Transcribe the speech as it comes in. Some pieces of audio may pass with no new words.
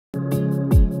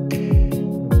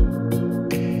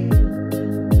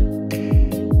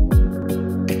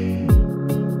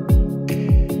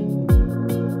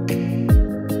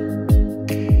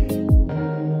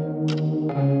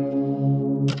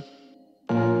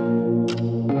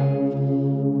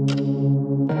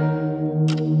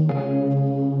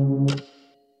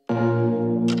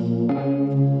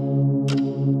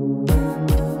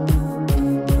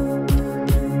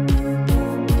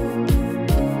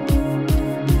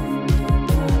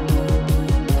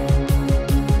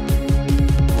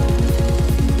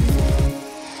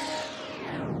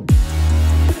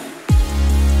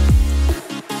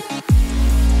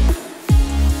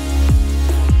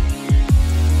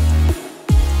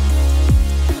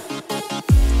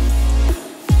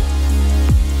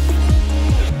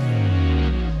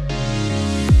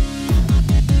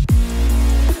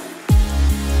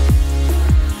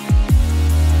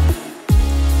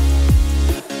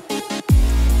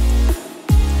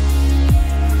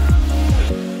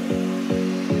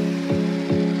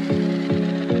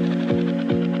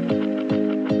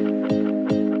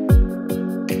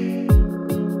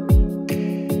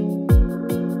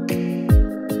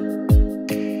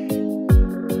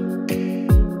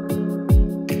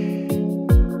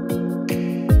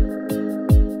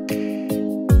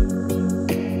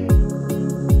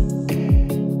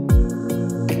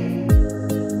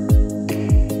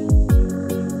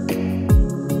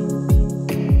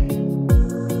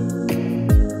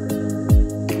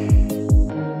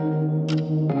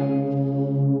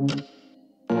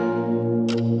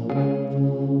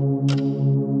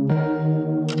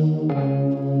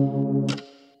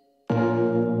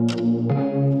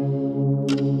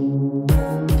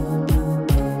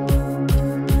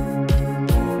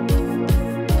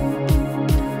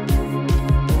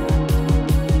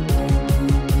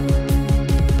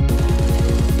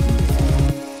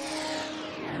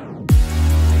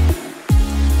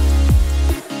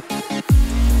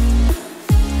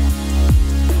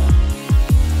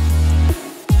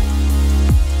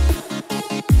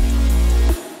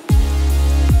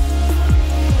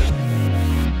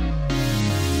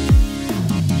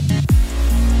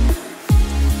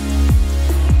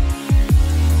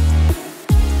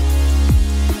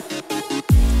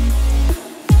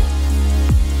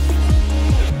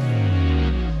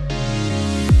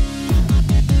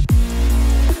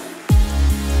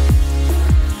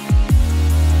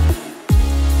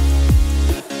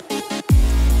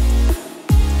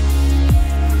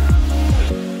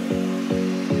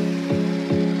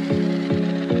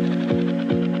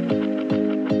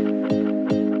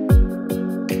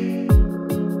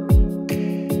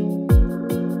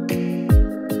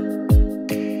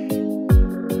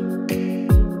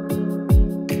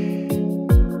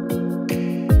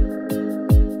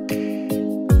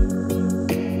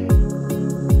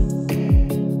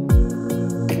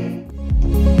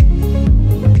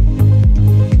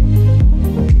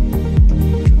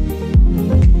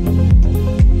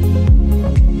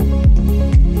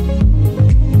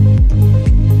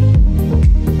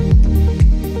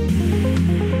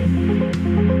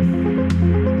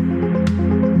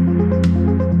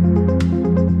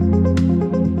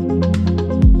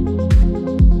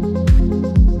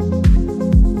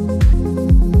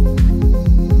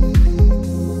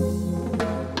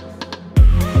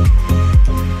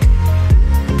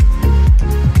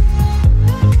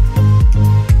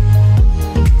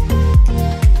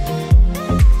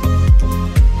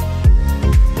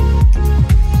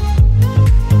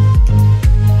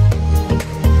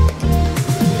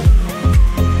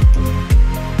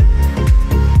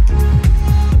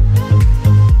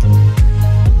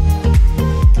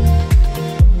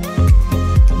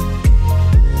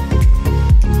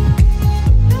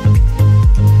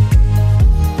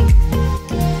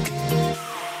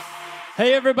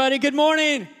Hey everybody, good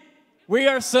morning. We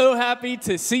are so happy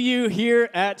to see you here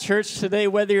at church today,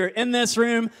 whether you're in this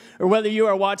room or whether you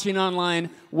are watching online.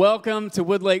 Welcome to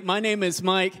Woodlake. My name is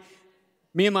Mike.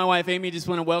 Me and my wife Amy just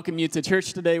want to welcome you to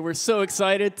church today. We're so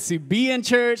excited to be in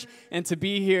church and to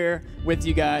be here with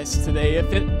you guys today.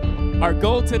 Our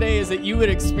goal today is that you would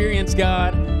experience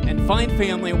God and find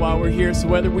family while we're here. So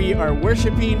whether we are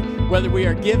worshiping, whether we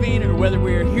are giving, or whether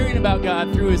we are hearing about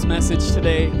God through His message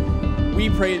today, we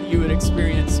pray that you would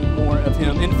experience more of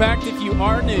Him. In fact, if you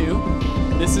are new,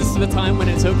 this is the time when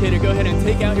it's okay to go ahead and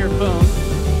take out your phone.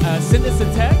 Send us a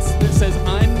text that says,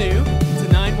 I'm new, to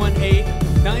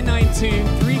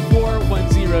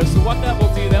 918-992-3410. So what that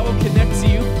will do, that will connect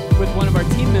you with one of our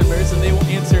team members, and they will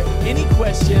answer any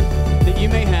question that you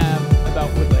may have about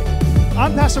Woodlake.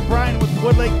 I'm Pastor Brian with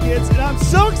Woodlake Kids, and I'm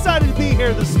so excited to be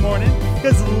here this morning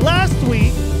because last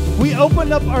week we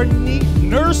opened up our neat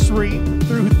nursery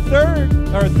through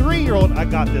 3-year-old. I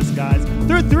got this, guys.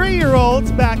 Through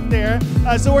 3-year-olds back there.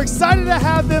 So we're excited to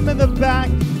have them in the back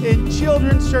in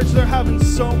children's church. They're having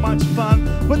so much fun.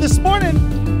 But this morning,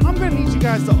 I'm going to need you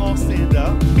guys to all stand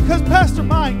up because Pastor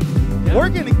Mike, we're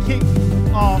going to kick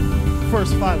off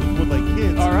First Five with Woodlake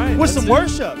Kids. All right. With some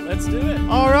worship. Let's do it.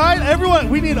 All right, everyone.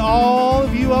 We need all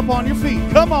of you up on your feet.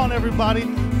 Come on, everybody.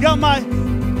 Got my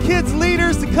kids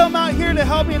leaders to come out here to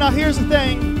help me. Now, here's the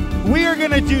thing. We are going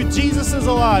to do Jesus is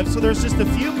Alive. So there's just a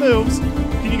few moves.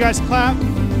 Can you guys clap?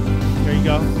 There you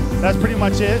go. That's pretty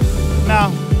much it.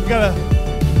 Now, you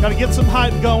gotta get some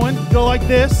hype going. Go like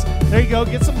this. There you go.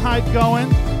 Get some hype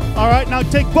going. All right, now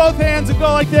take both hands and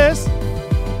go like this.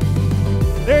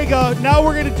 There you go. Now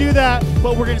we're going to do that,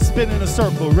 but we're going to spin in a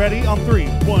circle. Ready? On 3.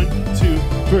 1, 2,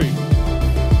 3.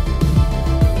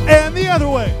 And the other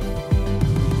way.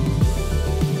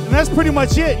 And that's pretty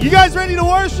much it. You guys ready to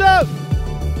worship?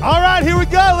 All right, here we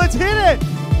go. Let's hit it.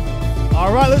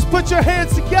 All right, let's put your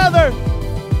hands together.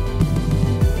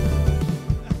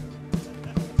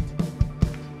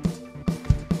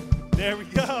 There we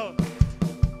go.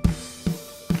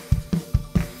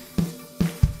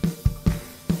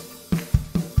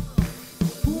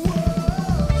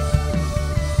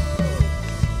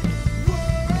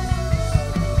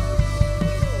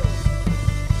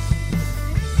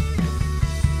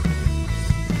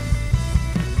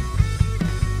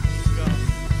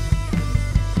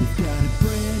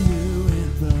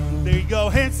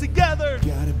 Hands together.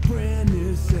 Got a brand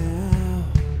new sound.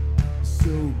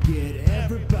 So get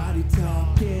everybody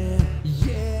talking.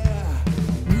 Yeah.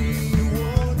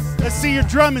 Let's see your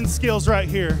drumming skills right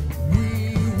here.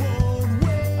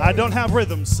 I don't have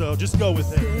rhythm, so just go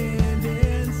with it.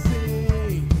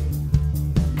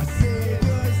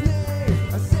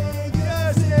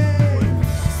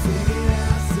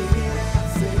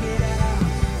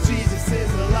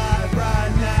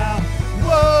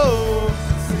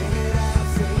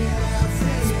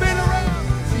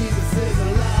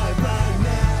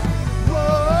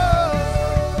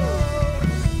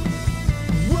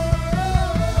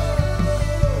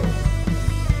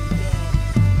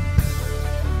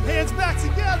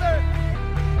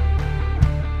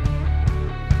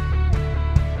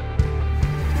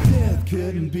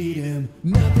 Couldn't beat him,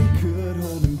 nothing could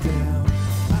hold him down.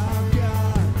 Our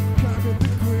God conquered the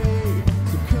grave,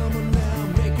 so come on now,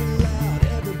 make it loud.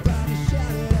 Everybody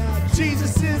shout it out.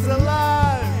 Jesus is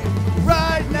alive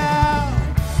right now.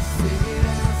 Sing it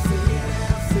out, sing it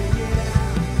out, sing it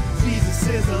out. Jesus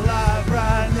is alive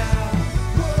right now.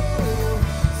 Whoa.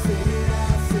 Sing it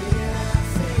out, sing it out,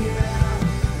 sing it out.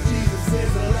 Jesus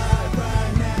is alive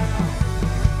right now.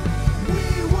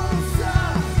 We won't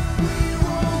stop, we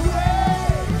won't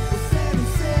wait. We'll stand and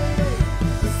sing,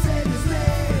 we'll sing His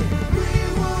name. We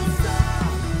won't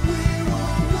stop, we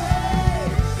won't wait.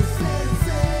 We'll stand and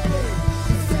sing,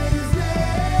 we'll sing His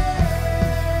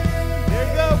name. There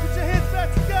you go. Put your hands back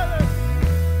together.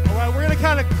 All right, we're going to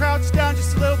kind of crouch down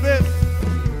just a little bit.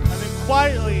 And then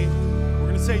quietly, we're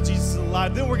going to say Jesus is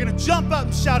alive. Then we're going to jump up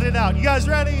and shout it out. You guys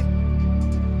ready?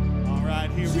 All right,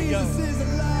 here we go. Jesus is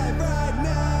alive right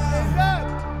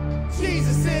now.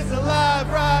 Jesus is alive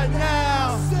right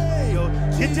now. Yo,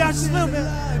 get down just a little bit.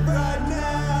 Alive right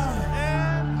now.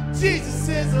 And Jesus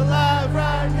is alive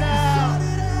right now. Shout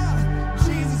it out.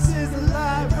 Jesus is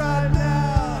alive right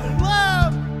now. And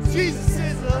loud. Jesus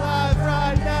is alive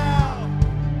right now.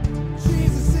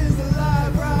 Jesus is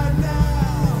alive right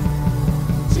now.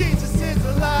 Jesus is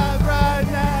alive right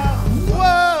now.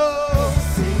 Whoa.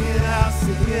 Sing it out,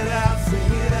 sing it out,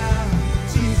 sing it out.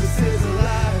 Jesus is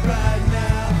alive right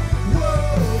now.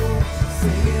 Whoa.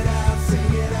 Sing it out,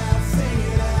 sing it out, sing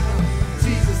it out.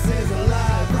 Jesus is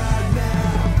alive right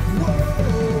now.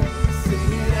 Whoa. Sing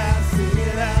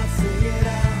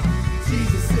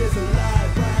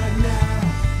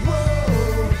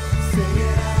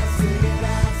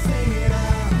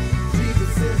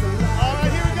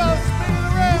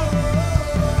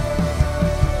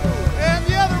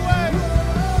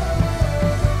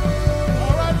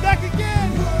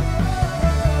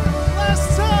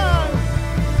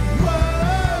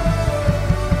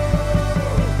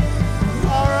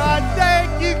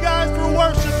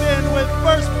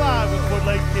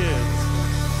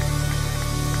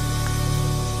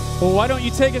Well, why don't you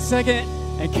take a second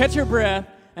and catch your breath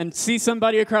and see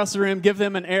somebody across the room, give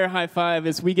them an air high five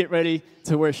as we get ready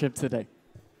to worship today.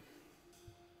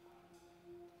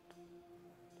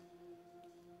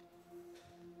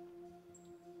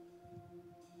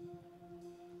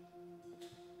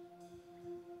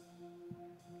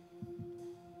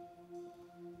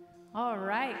 All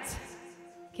right.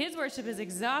 Kids worship is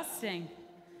exhausting.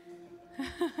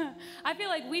 I feel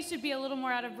like we should be a little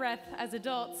more out of breath as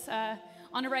adults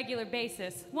on a regular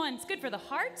basis. One, it's good for the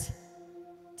heart.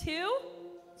 Two,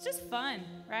 it's just fun,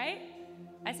 right?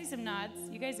 I see some nods.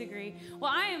 You guys agree?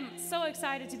 Well, I am so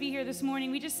excited to be here this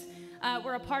morning. We just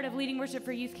were a part of leading worship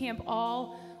for youth camp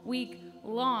all week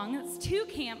long. It's 2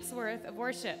 camps worth of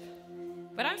worship.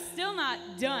 But I'm still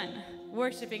not done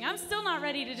worshiping. I'm still not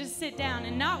ready to just sit down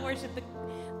and not worship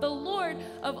the Lord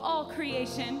of all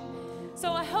creation.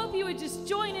 So I hope you would just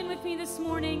join in with me this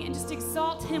morning and just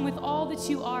exalt him with all that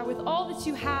you are, with all that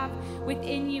you have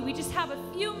within you. We just have a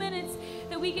few minutes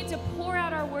that we get to pour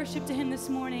out our worship to him this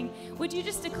morning. Would you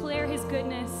just declare his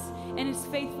goodness and his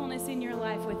faithfulness in your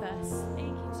life with us? Thank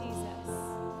you, Jesus.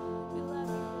 We love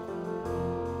you.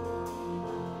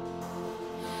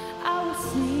 I will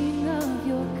sing of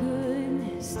your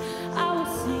goodness. I will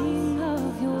sing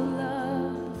of your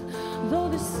love. Though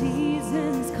the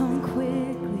seasons come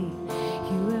quickly,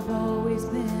 you have always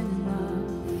been enough.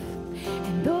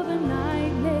 And though the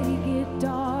night may get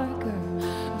darker,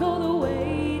 though the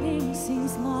waiting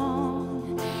seems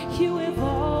long, you have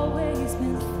always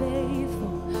been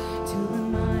faithful to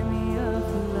remind me of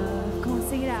your love. Come on,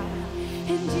 sing it out.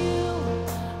 And you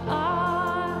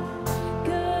are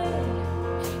good.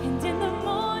 And in the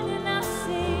morning I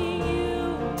sing,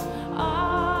 you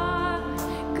are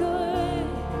good.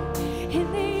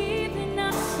 In the evening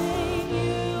I sing,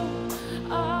 you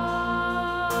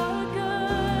are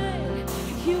good.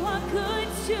 You are good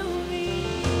to me.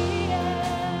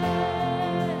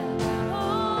 Yeah.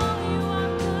 Oh, you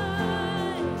are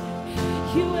good.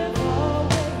 You have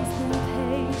always been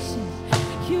patient.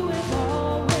 You have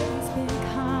always been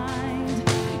kind.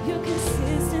 You're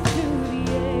consistent through the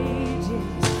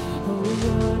ages. Oh,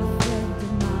 you're a friend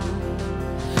of mine.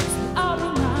 So I'll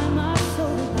remind my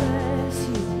soul to bless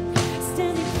you,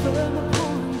 standing firm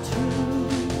upon your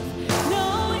truth,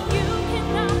 knowing you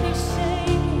cannot be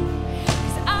shaken,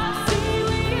 'cause I see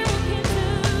what you can do.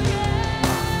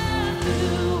 Yeah,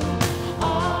 you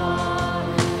are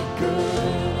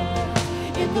good.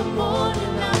 In the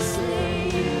morning I say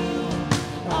you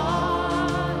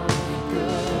are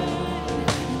good.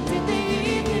 And in the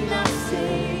evening I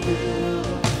say you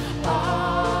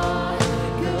are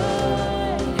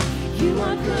good. You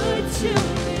are good to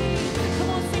me. Come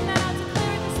on, sing that out,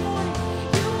 declare it this morning.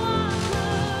 You are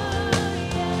good,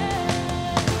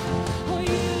 yeah. Oh,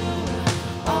 you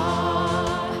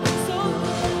are so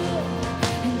good.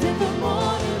 And in the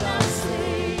morning I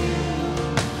say you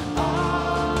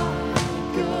are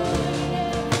good.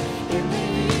 In the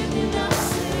evening I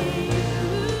say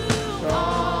you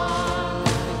are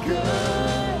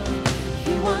good.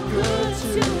 You are good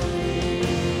to me.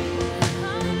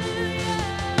 Hallelujah.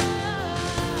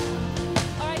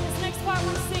 All right, this next part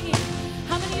we're singing.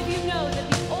 How many of you know that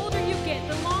the older you get,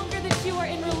 the longer that you are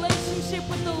in relationship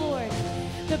with the Lord,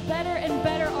 the better and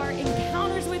better our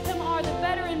encounters with him are, the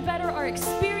better and better our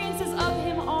experiences of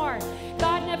him are.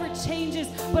 God never changes,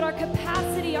 but our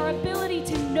capacity, our ability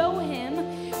to know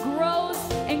him grows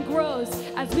and grows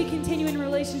as we continue in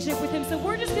relationship with him. So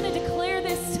we're just going to declare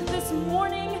this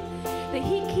morning that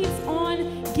he keeps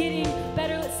on getting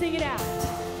better. Let's sing it out.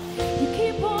 You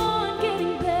keep on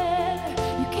getting better.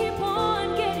 You keep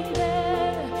on getting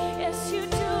better. Yes, you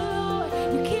do, Lord.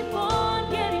 You keep on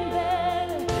getting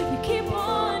better. You keep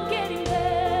on getting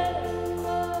better.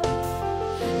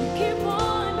 You keep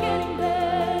on getting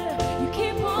better. You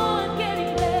keep on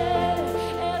getting better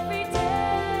every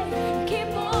day. You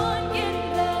keep on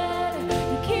getting better.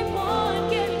 You keep on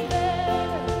getting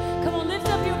better. Come on, lift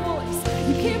up your voice.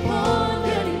 You keep on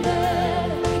getting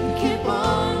better. You keep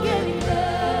on getting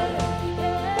better.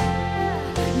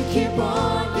 Yeah. You keep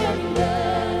on getting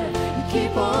better. You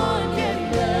keep on getting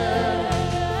better.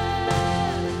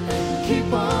 You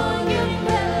keep on getting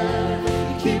better.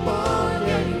 You keep on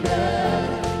getting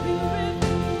better.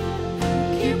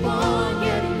 You keep on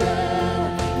getting better.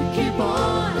 You keep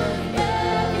on,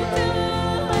 yeah, you do.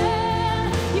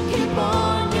 You keep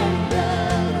on getting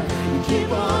better. You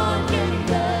keep on getting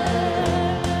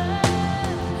better.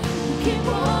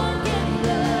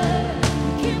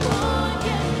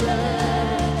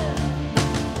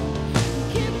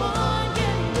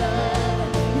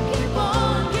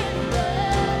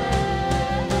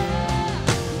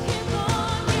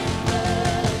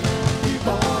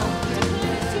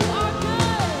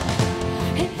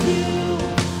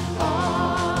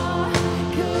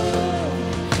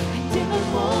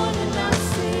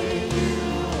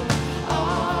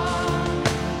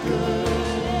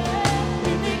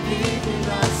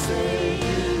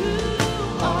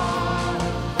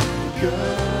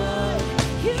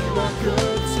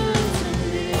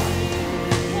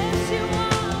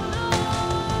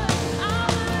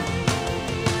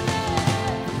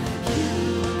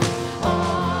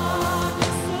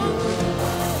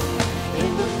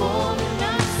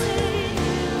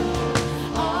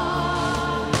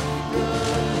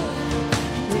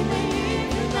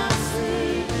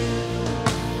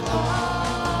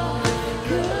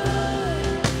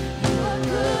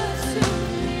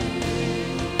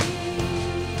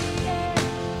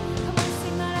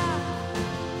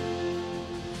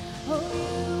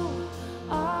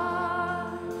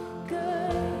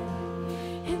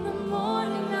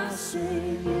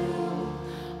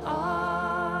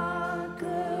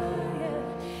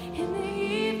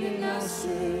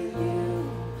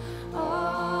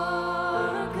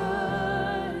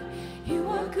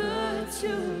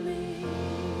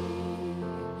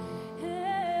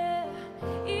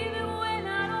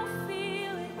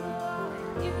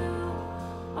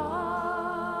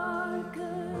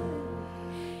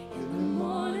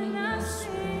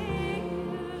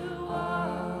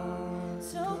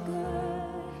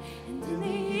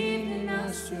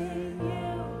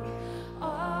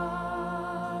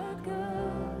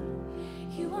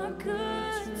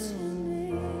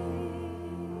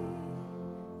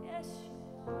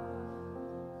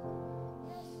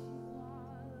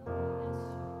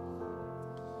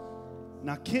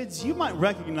 Now, kids, you might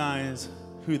recognize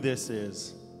who this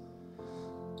is.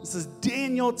 This is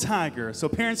Daniel Tiger. So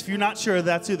parents, if you're not sure,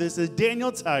 that's who this is,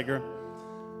 Daniel Tiger.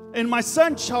 And my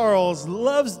son Charles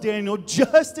loves Daniel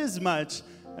just as much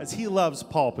as he loves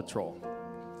Paw Patrol.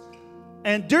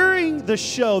 And during the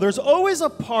show, there's always a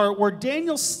part where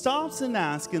Daniel stops and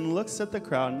asks and looks at the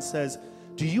crowd and says,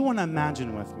 do you want to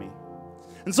imagine with me?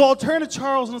 And so I'll turn to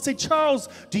Charles and I'll say, Charles,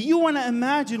 do you want to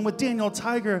imagine with Daniel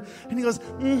Tiger? And he goes,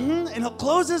 mm-hmm. And he'll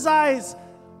close his eyes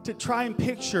to try and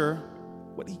picture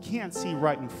what he can't see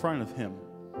right in front of him.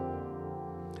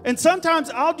 And sometimes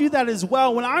I'll do that as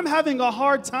well. When I'm having a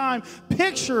hard time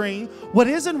picturing what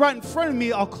isn't right in front of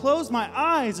me, I'll close my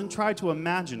eyes and try to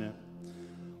imagine it.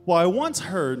 Well, I once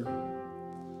heard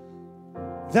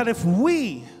that if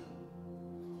we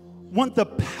want the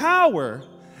power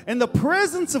and the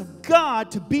presence of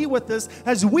God to be with us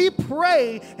as we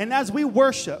pray and as we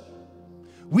worship,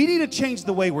 we need to change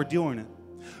the way we're doing it.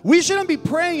 We shouldn't be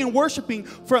praying and worshiping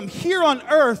from here on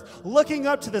earth, looking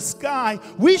up to the sky.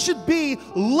 We should be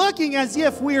looking as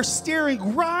if we are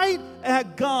staring right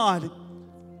at God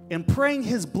and praying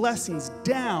His blessings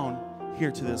down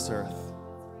here to this earth.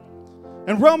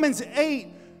 In Romans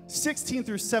 8:16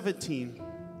 through 17,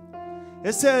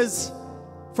 it says,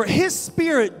 for His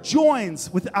Spirit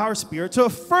joins with our spirit to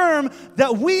affirm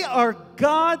that we are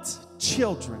God's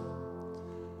children.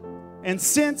 And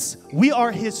since we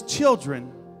are His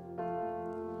children,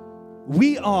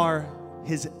 we are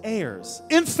His heirs.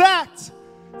 In fact,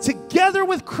 together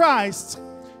with Christ,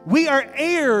 we are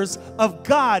heirs of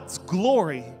God's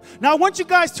glory. Now, I want you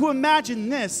guys to imagine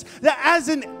this, that as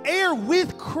an heir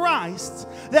with Christ,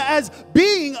 that as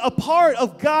being a part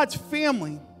of God's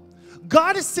family,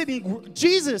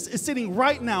 Jesus is sitting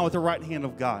right now at the right hand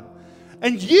of God.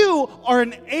 And you are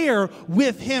an heir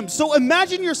with Him. So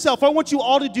imagine yourself. I want you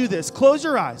all to do this. Close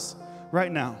your eyes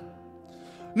right now.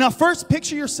 Now, first,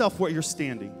 picture yourself where you're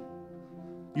standing.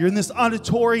 You're in this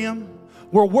auditorium.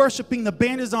 We're worshiping. The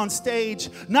band is on stage.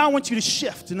 Now I want you to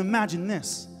shift and imagine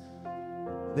this,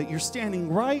 that you're standing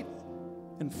right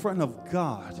in front of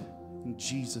God and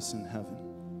Jesus in heaven,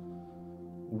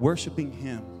 worshiping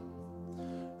Him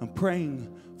and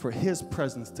praying for His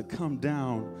presence to come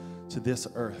down to this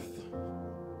earth.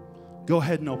 Go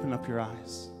ahead and open up your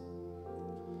eyes.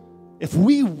 If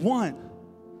we want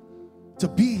to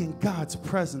be in God's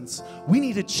presence, we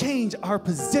need to change our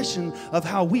position of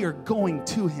how we are going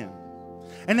to Him.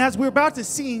 And as we're about to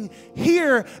sing,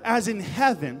 here as in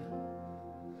heaven,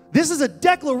 this is a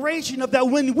declaration of that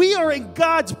when we are in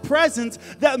God's presence,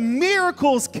 that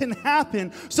miracles can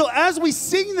happen. So as we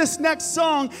sing this next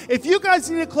song, if you guys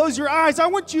need to close your eyes, I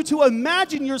want you to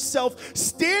imagine yourself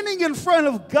standing in front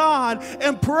of God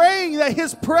and praying that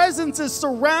His presence is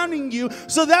surrounding you,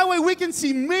 so that way we can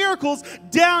see miracles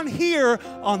down here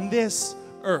on this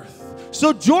earth.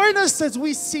 So join us as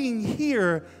we sing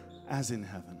here as in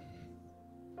heaven.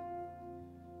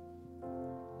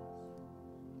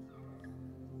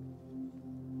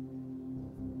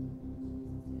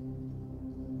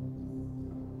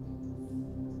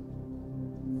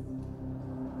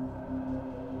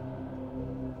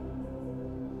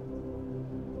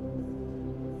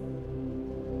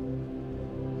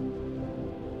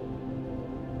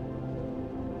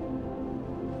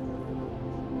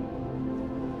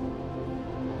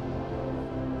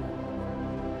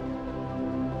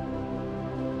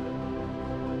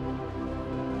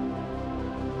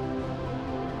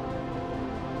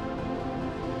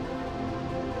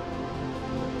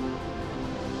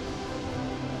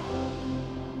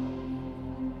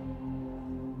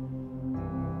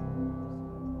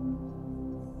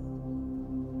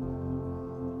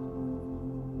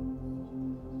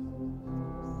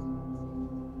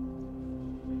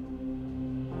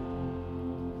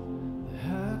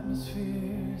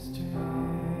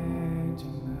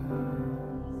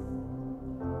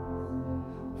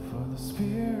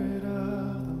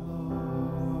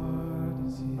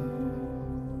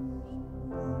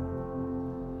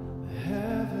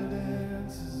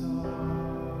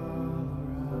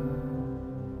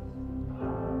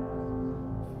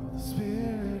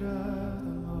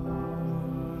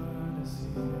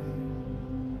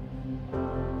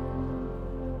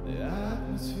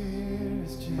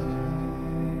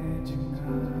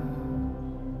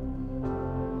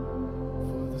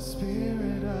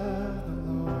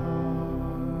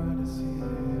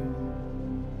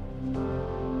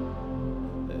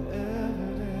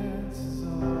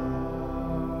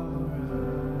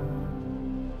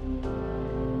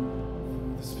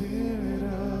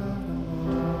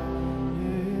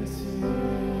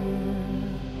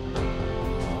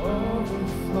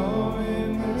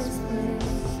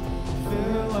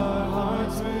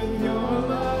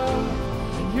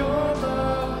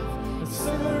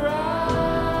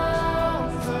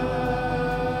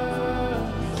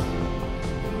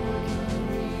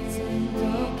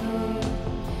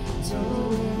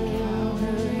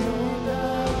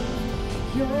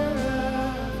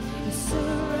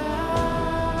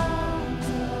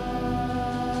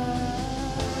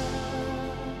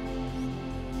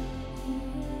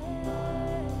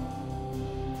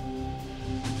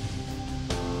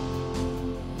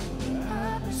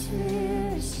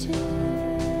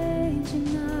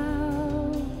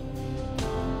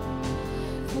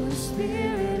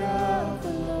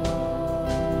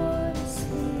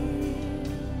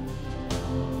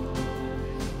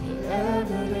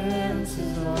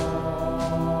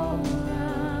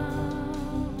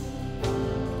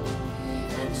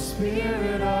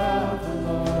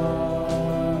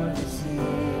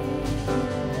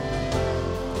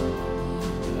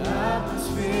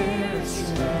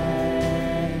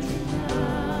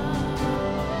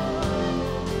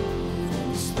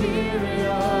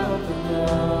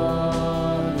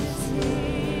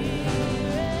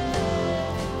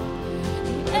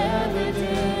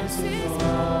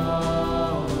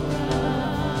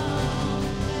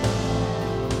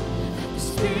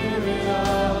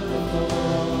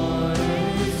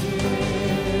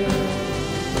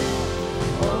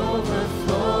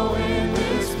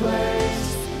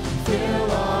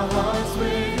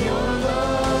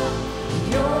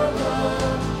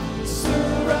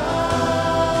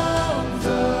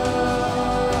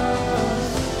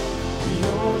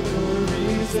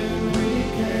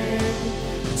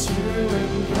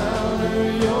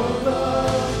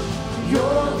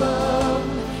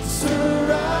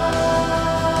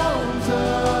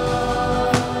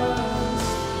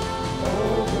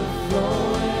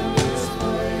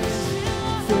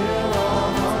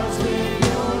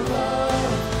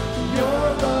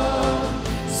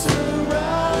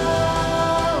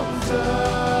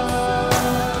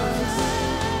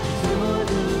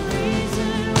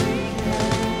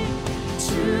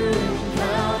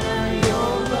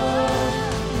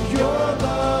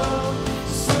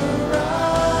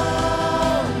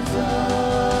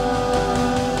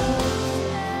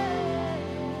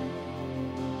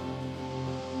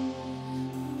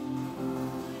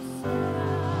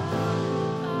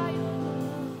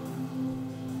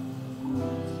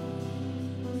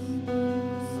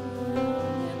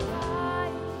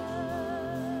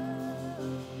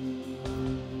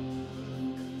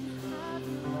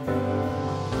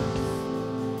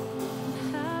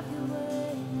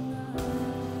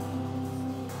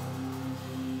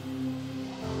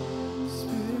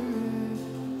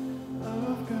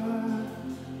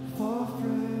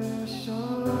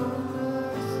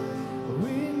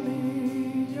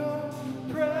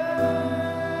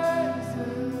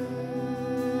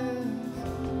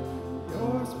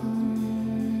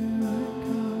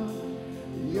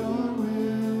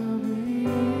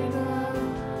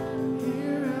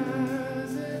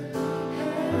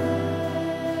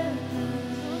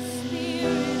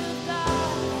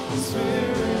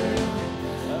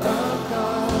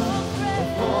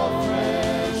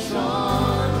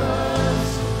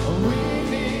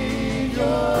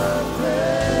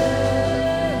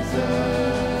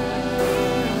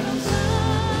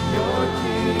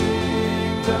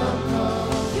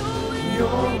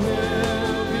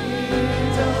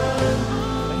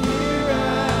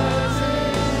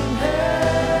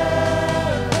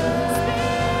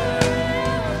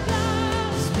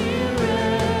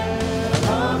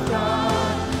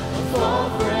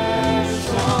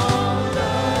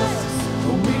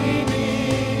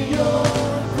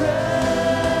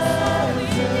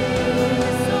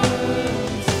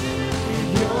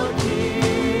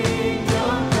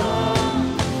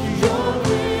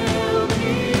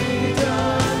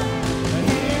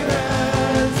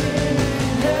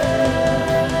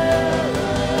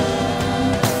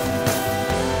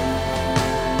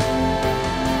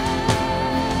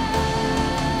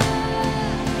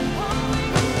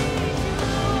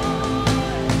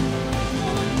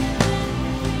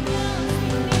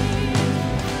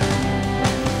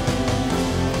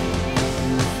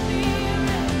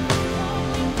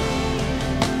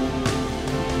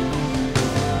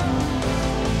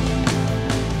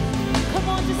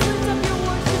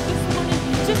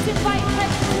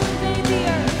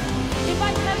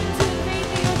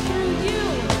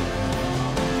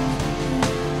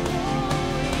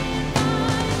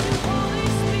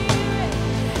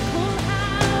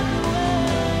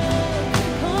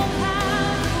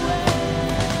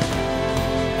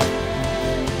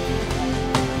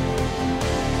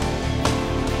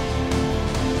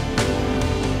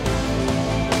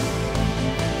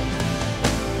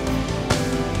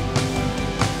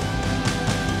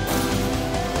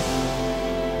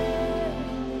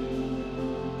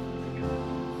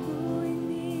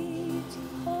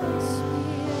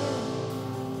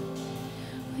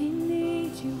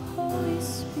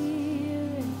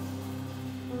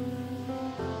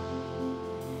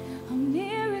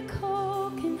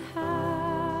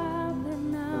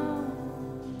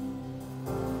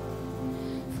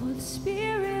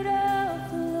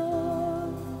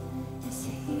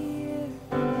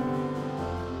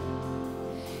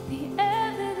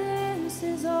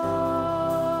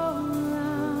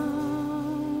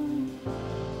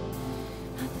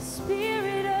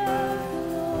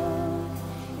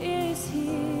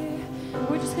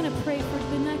 pray for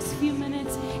the next few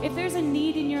minutes. If there's a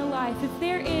need in your life, if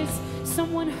there is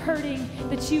someone hurting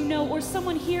that you know, or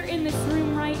someone here in this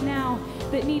room right now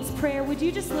that needs prayer, would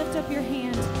you just lift up your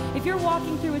hand? If you're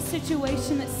walking through a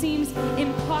situation that seems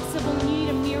impossible and you need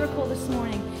a miracle this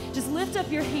morning, just lift up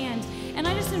your hand. And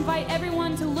I just invite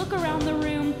everyone to look around the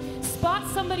room, spot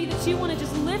somebody that you want to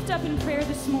just lift up in prayer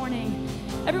this morning.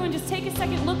 Everyone just take a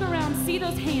second, look around, see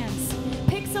those hands.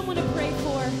 Pick someone to pray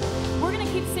for. We're going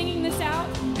to keep singing this out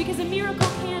because a miracle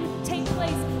can take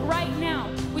place right now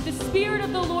with the Spirit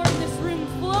of the Lord in this room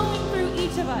flowing through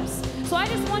each of us. So I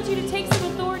just want you to take some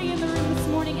authority in the room this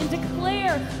morning and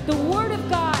declare the Word of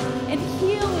God and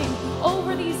healing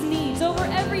over these needs, over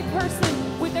every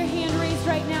person with their hand raised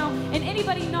right now and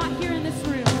anybody not here in this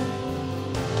room.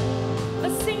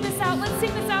 Let's sing this out. Let's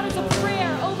sing this out as a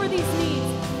prayer over these needs.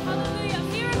 Hallelujah. A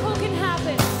miracle can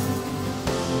happen.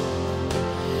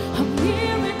 A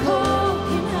miracle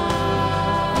can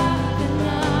happen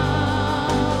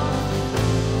now.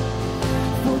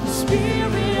 For the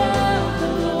Spirit of the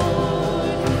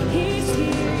Lord, He's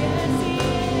here, yes, He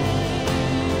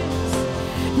is.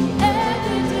 The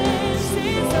evidence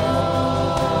is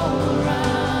all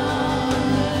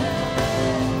around us.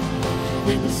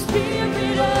 And the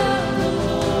Spirit of the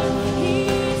Lord,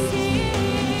 He's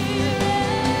here.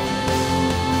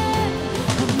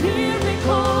 A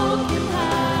miracle can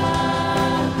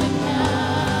happen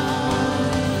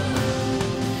now.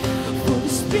 For the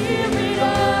Spirit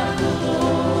of the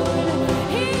Lord,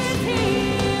 He's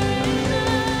here.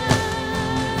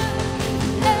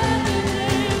 The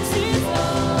evidence is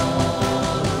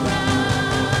all around us.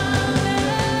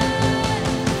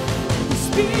 The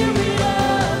Spirit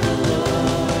of the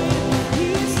Lord,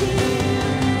 He's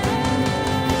here.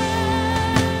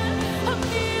 A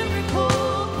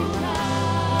miracle can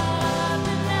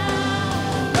happen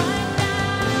now, right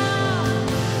now.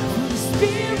 For the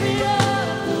Spirit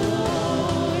of the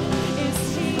Lord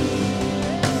is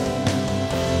here.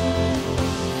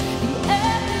 The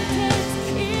evidence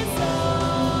is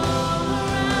all around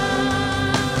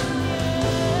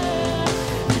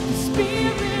you. The Spirit of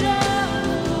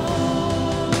the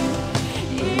Lord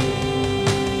is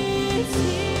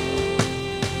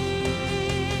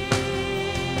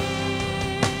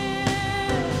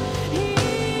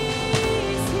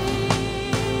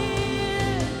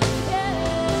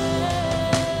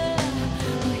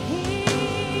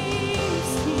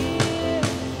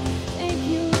Thank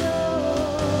you,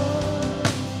 Lord.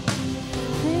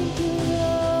 Thank you,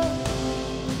 Lord.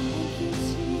 Thank you,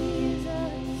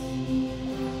 Jesus.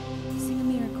 Sing a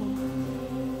miracle.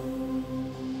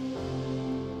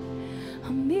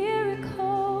 A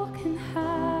miracle can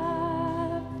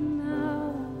happen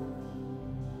now.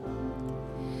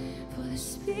 For the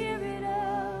Spirit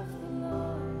of the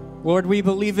Lord. Lord, we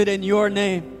believe it in your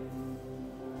name.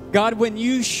 God, when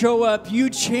you show up, you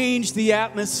change the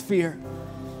atmosphere.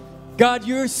 God,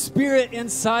 your Spirit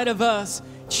inside of us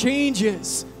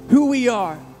changes who we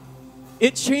are.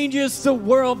 It changes the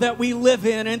world that we live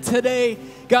in. And today,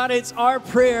 God, it's our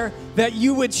prayer that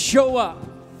you would show up.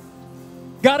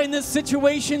 God, in the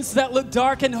situations that look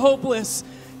dark and hopeless,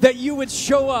 that you would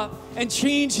show up and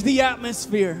change the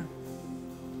atmosphere.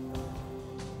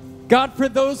 God, for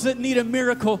those that need a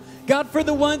miracle, God, for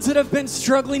the ones that have been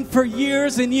struggling for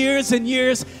years and years and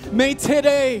years, may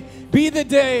today be the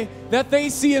day that they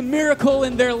see a miracle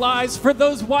in their lives. For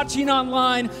those watching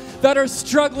online that are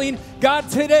struggling, God,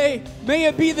 today, may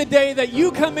it be the day that you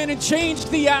come in and change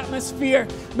the atmosphere.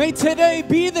 May today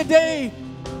be the day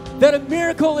that a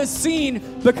miracle is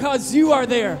seen because you are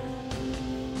there.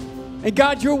 And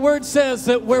God, your word says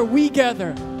that where we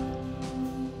gather,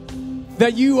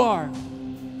 that you are.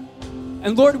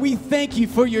 And Lord, we thank you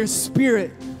for your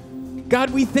Spirit.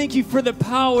 God, we thank you for the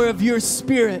power of your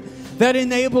Spirit that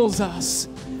enables us,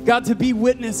 God, to be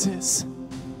witnesses.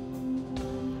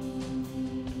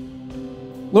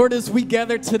 Lord, as we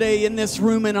gather today in this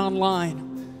room and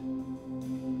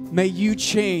online, may you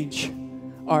change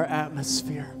our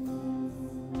atmosphere.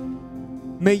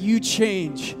 May you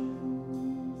change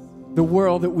the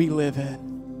world that we live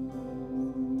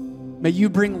in. May you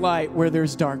bring light where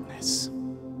there's darkness.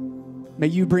 May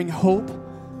you bring hope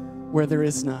where there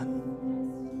is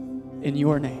none. In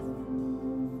your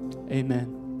name,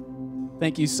 amen.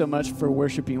 Thank you so much for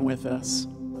worshiping with us.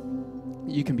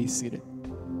 You can be seated.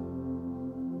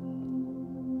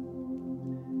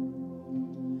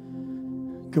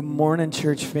 Good morning,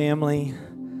 church family.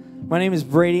 My name is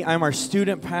Brady. I'm our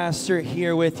student pastor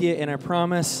here with you, and I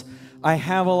promise I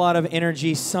have a lot of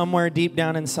energy somewhere deep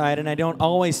down inside, and I don't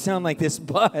always sound like this,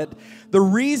 but the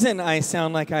reason I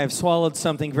sound like I have swallowed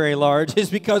something very large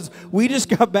is because we just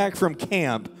got back from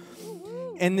camp.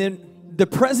 And then the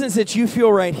presence that you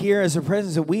feel right here is the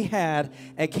presence that we had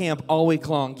at camp all week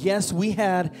long. Yes, we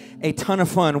had a ton of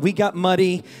fun. We got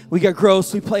muddy, we got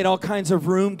gross, we played all kinds of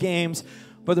room games,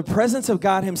 but the presence of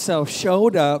God himself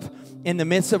showed up in the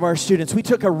midst of our students. We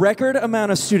took a record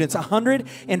amount of students,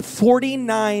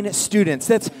 149 students.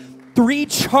 That's 3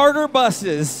 charter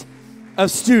buses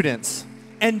of students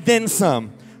and then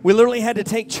some. We literally had to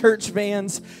take church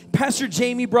vans. Pastor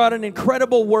Jamie brought an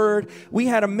incredible word. We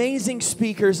had amazing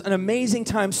speakers, an amazing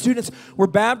time. Students were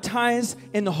baptized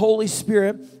in the Holy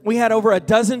Spirit. We had over a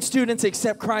dozen students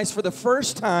accept Christ for the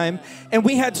first time, and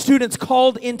we had students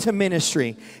called into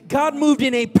ministry. God moved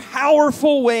in a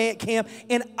powerful way at camp,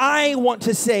 and I want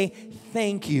to say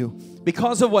thank you.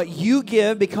 Because of what you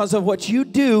give, because of what you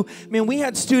do, man, we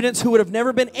had students who would have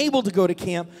never been able to go to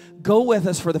camp go with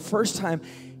us for the first time.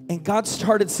 And God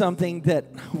started something that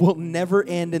will never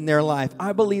end in their life.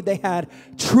 I believe they had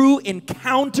true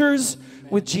encounters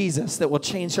with Jesus that will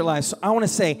change their lives. So I want to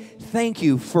say thank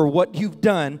you for what you've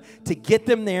done to get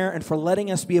them there and for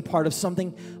letting us be a part of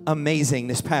something amazing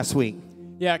this past week.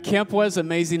 Yeah, camp was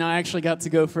amazing. I actually got to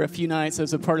go for a few nights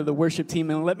as a part of the worship team.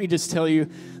 And let me just tell you,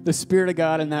 the Spirit of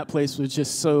God in that place was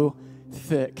just so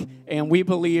thick. And we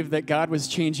believe that God was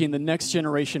changing the next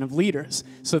generation of leaders.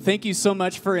 So thank you so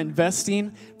much for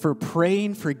investing, for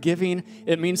praying, for giving.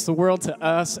 It means the world to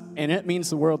us, and it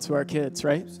means the world to our kids,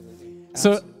 right?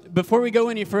 So before we go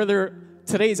any further,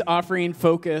 today's offering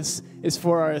focus is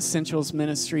for our Essentials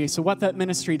ministry. So what that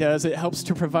ministry does, it helps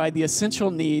to provide the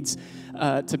essential needs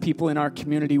to people in our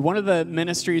community. One of the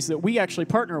ministries that we actually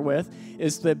partner with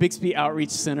is the Bixby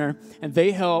Outreach Center, and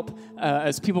they help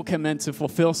as people come in to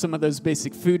fulfill some of those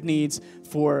basic food needs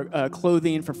for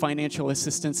clothing, for financial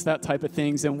assistance, that type of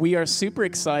things. And we are super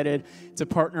excited to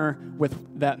partner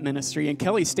with that ministry. And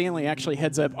Kelly Stanley actually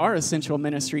heads up our Essential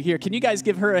ministry here. Can you guys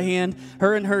give her a hand?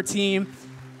 Her and her team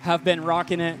have been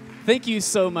rocking it. Thank you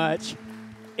so much.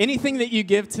 Anything that you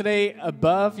give today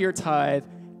above your tithe,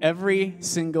 every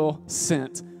single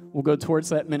cent will go towards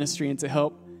that ministry and to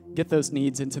help get those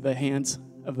needs into the hands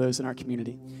of those in our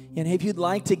community. And if you'd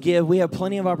like to give, we have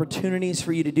plenty of opportunities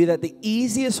for you to do that. The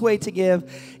easiest way to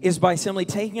give is by simply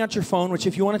taking out your phone, which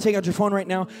if you want to take out your phone right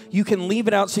now, you can leave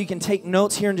it out so you can take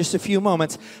notes here in just a few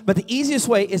moments. But the easiest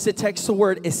way is to text the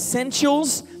word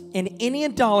Essentials and any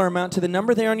dollar amount to the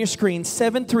number there on your screen,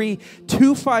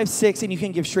 73256, and you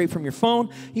can give straight from your phone.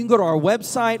 You can go to our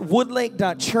website,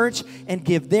 woodlake.church, and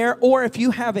give there. Or if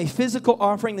you have a physical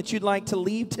offering that you'd like to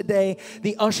leave today,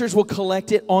 the ushers will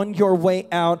collect it on your way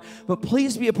out. But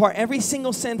please be a part. Every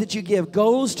single cent that you give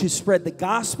goes to spread the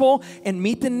gospel and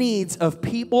meet the needs of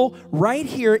people right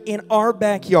here in our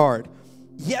backyard.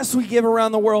 Yes, we give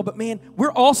around the world, but man,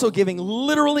 we're also giving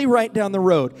literally right down the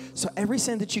road. So every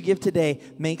cent that you give today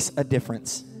makes a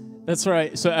difference. That's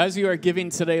right. So as you are giving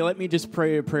today, let me just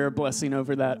pray a prayer blessing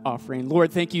over that offering.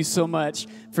 Lord, thank you so much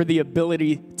for the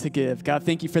ability to give. God,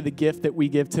 thank you for the gift that we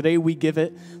give. Today we give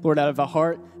it, Lord, out of a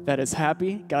heart that is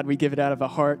happy. God, we give it out of a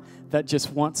heart that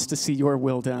just wants to see your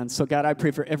will done. So God, I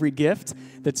pray for every gift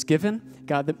that's given.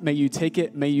 God, that may you take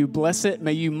it, may you bless it,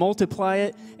 may you multiply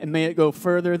it, and may it go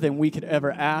further than we could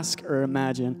ever ask or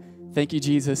imagine. Thank you,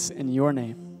 Jesus, in your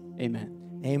name.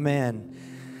 Amen. Amen.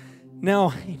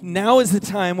 Now is the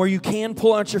time where you can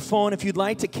pull out your phone if you'd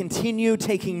like to continue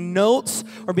taking notes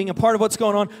or being a part of what's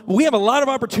going on. We have a lot of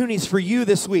opportunities for you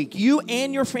this week, you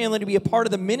and your family, to be a part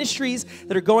of the ministries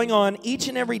that are going on each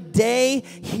and every day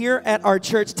here at our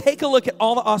church. Take a look at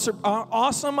all the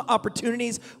awesome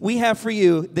opportunities we have for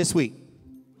you this week.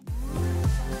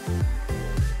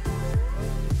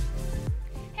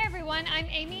 Hey everyone, I'm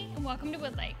Amy and welcome to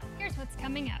Woodlake. Here's what's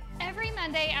coming up. Every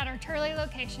Monday at our Turley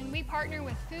location, we partner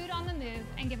with Food on the Move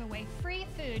and give away free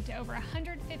food to over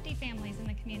 150 families in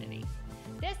the community.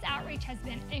 This outreach has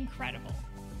been incredible.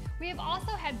 We have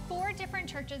also had 4 different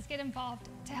churches get involved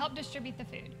to help distribute the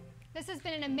food. This has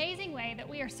been an amazing way that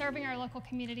we are serving our local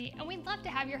community, and we'd love to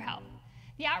have your help.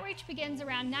 The outreach begins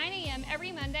around 9 a.m.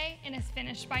 every Monday and is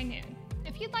finished by noon.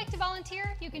 If you'd like to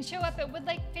volunteer, you can show up at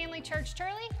Woodlake Family Church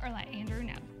Turley or let Andrew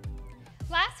know.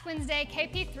 Last Wednesday,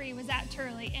 KP3 was at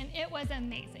Turley, and it was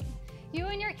amazing. You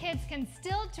and your kids can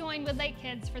still join Woodlake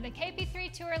Kids for the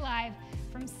KP3 Tour Live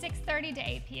from 6:30 to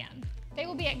 8 p.m. They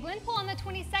will be at Glenpool on the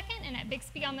 22nd and at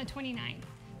Bixby on the 29th.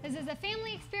 This is a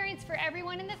family experience for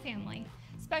everyone in the family.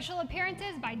 Special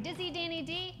appearances by Dizzy Danny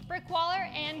D, Brick Waller,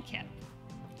 and Kip.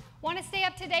 Want to stay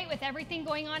up to date with everything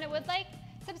going on at Woodlake?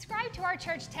 Subscribe to our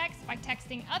church text by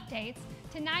texting updates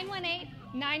to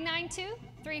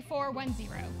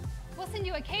 918-992-3410. We'll send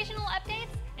you occasional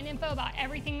updates and info about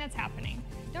everything that's happening.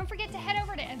 Don't forget to head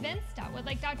over to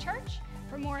events.woodlake.church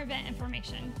for more event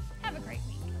information. Have a great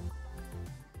week.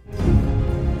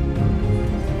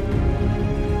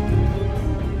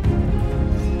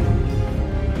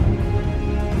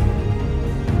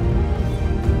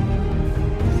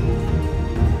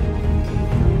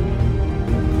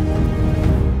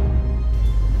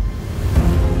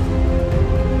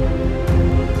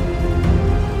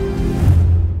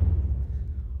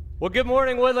 Well, good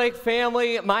morning, Woodlake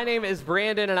family. My name is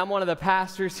Brandon, and I'm one of the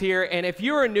pastors here. And if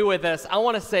you are new with us, I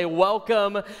want to say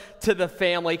welcome to the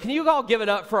family. Can you all give it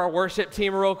up for our worship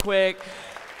team real quick?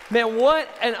 Man, what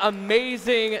an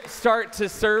amazing start to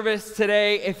service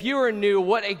today. If you are new,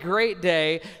 what a great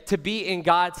day to be in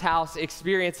God's house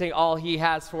experiencing all He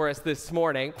has for us this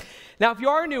morning. Now, if you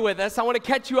are new with us, I want to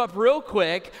catch you up real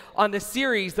quick on the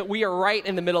series that we are right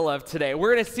in the middle of today.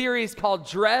 We're in a series called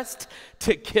Dressed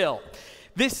to Kill.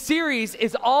 This series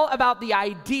is all about the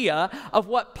idea of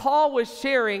what Paul was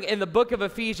sharing in the book of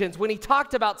Ephesians when he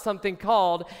talked about something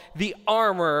called the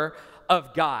armor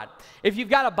of God. If you've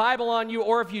got a Bible on you,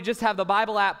 or if you just have the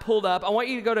Bible app pulled up, I want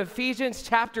you to go to Ephesians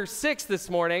chapter 6 this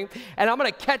morning, and I'm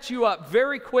going to catch you up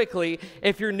very quickly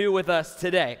if you're new with us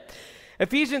today.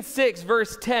 Ephesians 6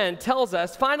 verse 10 tells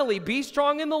us, "Finally, be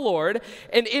strong in the Lord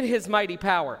and in His mighty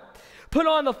power. Put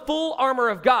on the full armor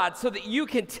of God so that you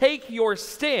can take your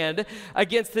stand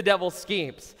against the devil's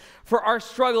schemes. For our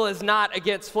struggle is not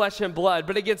against flesh and blood,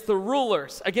 but against the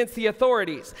rulers, against the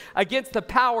authorities, against the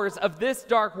powers of this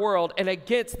dark world, and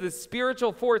against the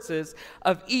spiritual forces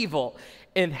of evil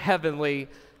in heavenly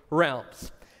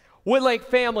realms." Woodlake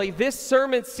family, this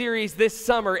sermon series this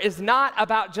summer is not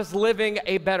about just living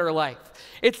a better life.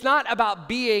 It's not about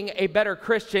being a better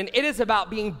Christian. It is about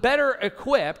being better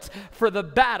equipped for the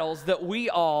battles that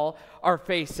we all are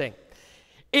facing.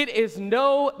 It is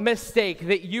no mistake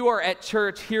that you are at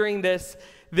church hearing this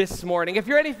morning. If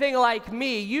you're anything like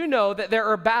me, you know that there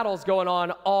are battles going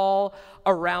on all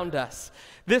around us.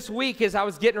 This week, as I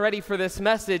was getting ready for this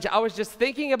message, I was just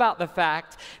thinking about the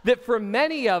fact that for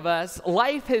many of us,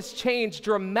 life has changed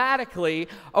dramatically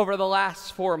over the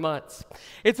last 4 months.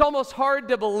 It's almost hard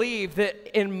to believe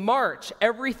that in March,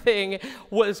 everything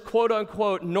was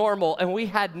quote-unquote normal, and we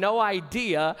had no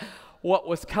idea what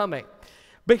was coming.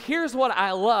 But here's what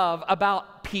I love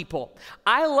about people.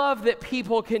 I love that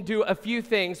people can do a few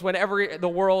things whenever the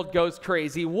world goes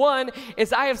crazy. One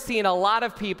is I have seen a lot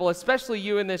of people, especially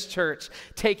you in this church,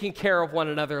 taking care of one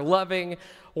another, loving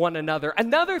one another.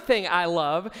 Another thing I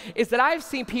love is that I've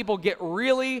seen people get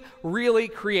really, really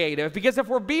creative, because if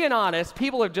we're being honest,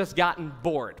 people have just gotten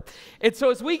bored. And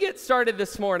so as we get started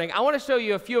this morning, I want to show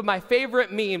you a few of my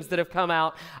favorite memes that have come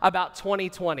out about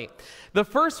 2020. The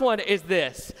first one is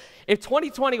this: if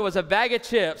 2020 was a bag of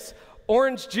chips,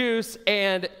 orange juice,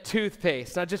 and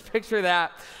toothpaste. Now just picture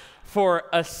that for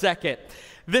a second.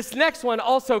 This next one,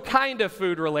 also kind of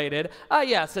food related.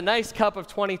 Yes, a nice cup of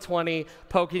 2020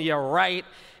 poking you right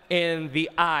in the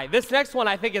eye. This next one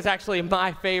I think is actually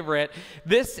my favorite.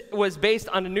 This was based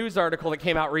on a news article that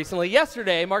came out recently.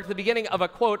 Yesterday marked the beginning of a,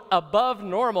 quote, above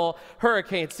normal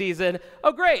hurricane season.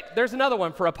 Oh great, there's another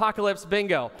one for Apocalypse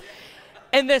Bingo.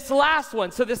 And this last one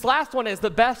is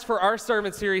the best for our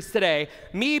sermon series today,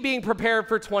 me being prepared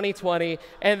for 2020,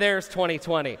 and there's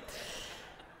 2020.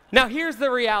 Now here's the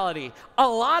reality. A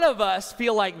lot of us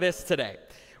feel like this today.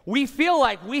 We feel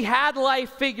like we had life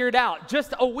figured out.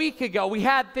 Just a week ago, we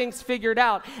had things figured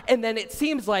out, and then it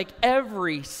seems like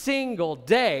every single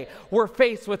day we're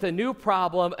faced with a new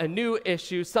problem, a new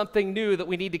issue, something new that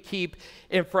we need to keep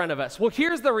in front of us. Well,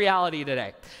 here's the reality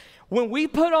today. When we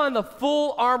put on the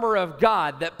full armor of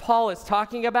God that Paul is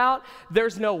talking about,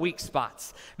 there's no weak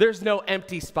spots. There's no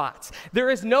empty spots. There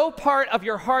is no part of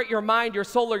your heart, your mind, your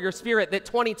soul, or your spirit that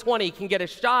 2020 can get a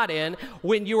shot in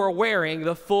when you are wearing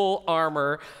the full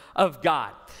armor of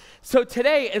God. So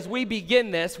today, as we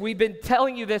begin this, we've been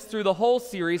telling you this through the whole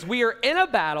series. We are in a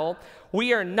battle.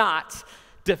 We are not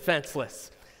defenseless.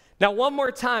 Now, one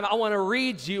more time, I want to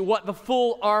read you what the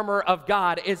full armor of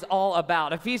God is all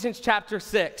about. Ephesians chapter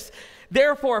 6.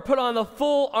 Therefore, put on the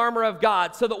full armor of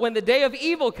God so that when the day of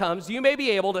evil comes, you may be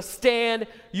able to stand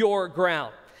your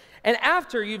ground. And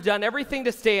after you've done everything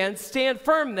to stand, stand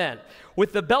firm then,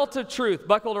 with the belt of truth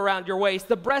buckled around your waist,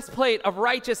 the breastplate of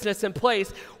righteousness in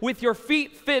place, with your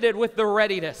feet fitted with the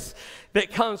readiness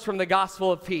that comes from the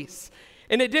gospel of peace.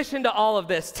 In addition to all of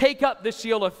this, take up the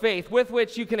shield of faith with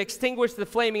which you can extinguish the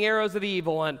flaming arrows of the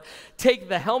evil one. Take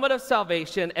the helmet of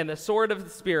salvation and the sword of the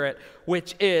Spirit,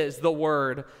 which is the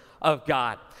word of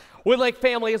God. Woodlake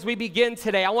family, as we begin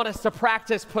today, I want us to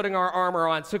practice putting our armor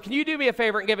on. So can you do me a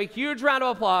favor and give a huge round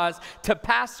of applause to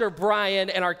Pastor Brian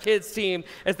and our kids team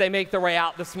as they make their way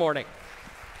out this morning.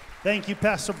 Thank you,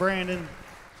 Pastor Brandon.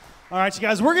 All right, you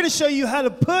guys, we're going to show you how to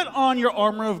put on your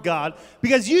armor of God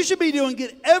because you should be doing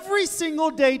it every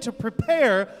single day to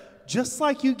prepare just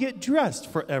like you get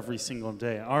dressed for every single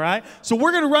day, all right? So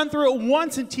we're going to run through it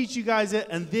once and teach you guys it,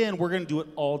 and then we're going to do it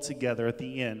all together at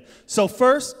the end. So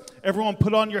first, everyone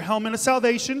put on your helmet of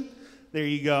salvation. There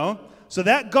you go. So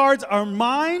that guards our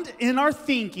mind and our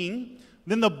thinking.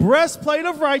 Then the breastplate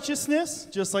of righteousness,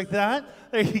 just like that.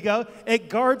 There you go. It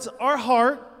guards our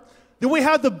heart. Then we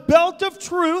have the belt of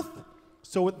truth,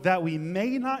 so that we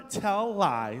may not tell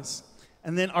lies.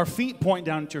 And then our feet, point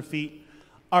down at your feet.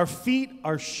 Our feet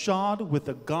are shod with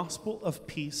the gospel of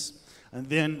peace. And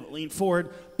then lean forward.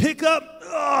 Pick up,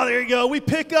 there you go. We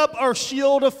pick up our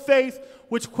shield of faith,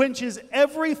 which quenches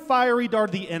every fiery dart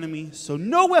of the enemy, so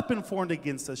no weapon formed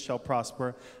against us shall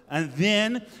prosper. And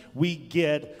then we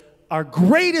get our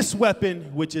greatest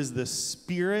weapon, which is the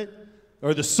Spirit,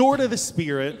 or the sword of the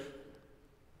Spirit,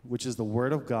 which is the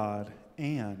Word of God,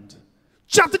 and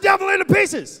chop the devil into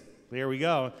pieces. There we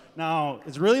go. Now,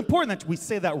 it's really important that we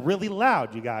say that really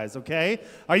loud, you guys, okay?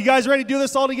 Are you guys ready to do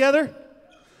this all together?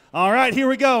 All right, here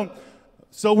we go.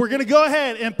 So we're going to go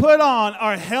ahead and put on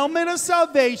our helmet of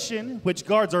salvation, which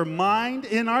guards our mind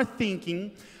and our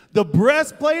thinking, the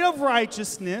breastplate of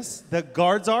righteousness that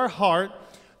guards our heart,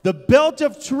 the belt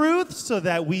of truth so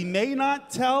that we may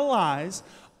not tell lies.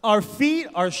 Our feet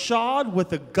are shod with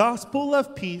the gospel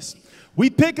of peace. We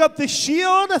pick up the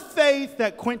shield of faith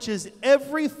that quenches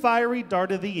every fiery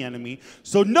dart of the enemy,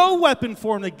 so no weapon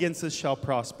formed against us shall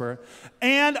prosper.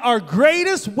 And our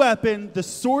greatest weapon, the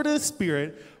sword of the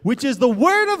Spirit, which is the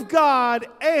Word of God,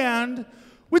 and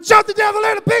we chop the devil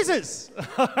into pieces.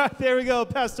 All right, there we go,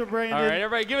 Pastor Brandon. All right,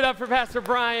 everybody give it up for Pastor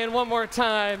Brian one more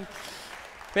time.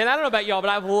 Man, I don't know about y'all, but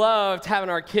I've loved having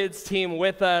our kids team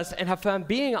with us, and if I'm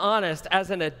being honest,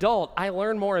 as an adult, I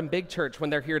learn more in big church when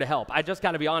they're here to help. I just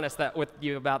got to be honest with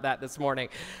you about that this morning.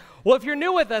 Well, if you're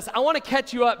new with us, I want to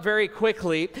catch you up very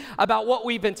quickly about what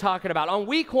we've been talking about. On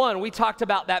week 1, we talked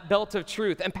about that belt of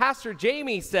truth, and Pastor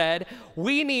Jamie said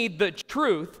we need the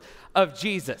truth of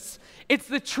Jesus. It's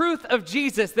the truth of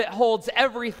Jesus that holds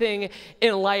everything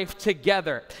in life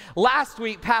together. Last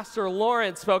week, Pastor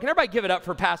Lauren spoke, and everybody give it up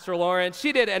for Pastor Lauren.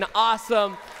 She did an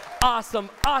awesome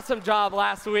job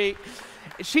last week.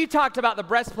 She talked about the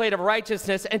breastplate of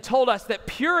righteousness and told us that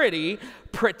purity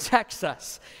protects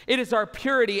us. It is our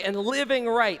purity and living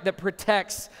right that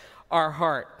protects our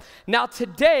heart. Now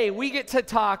today we get to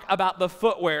talk about the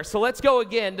footwear. So let's go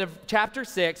again to chapter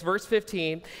 6, verse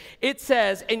 15. It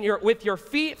says, with your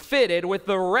feet fitted with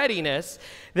the readiness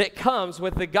that comes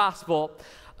with the gospel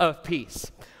of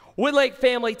peace. Woodlake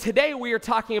family, today we are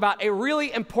talking about a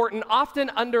really important, often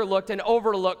underlooked and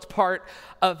overlooked part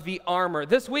of the armor.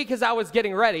 This week as I was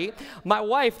getting ready, my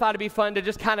wife thought it'd be fun to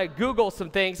just kind of Google some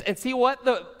things and see what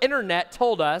the internet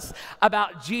told us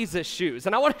about Jesus shoes.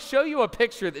 And I want to show you a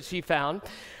picture that she found.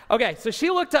 Okay, so she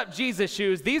looked up Jesus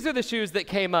shoes. These are the shoes that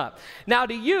came up. Now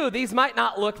to you, these might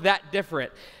not look that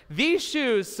different. These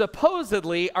shoes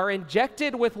supposedly are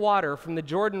injected with water from the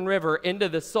Jordan River into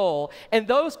the sole, and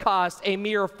those cost a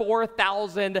mere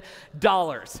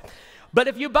 $4,000. But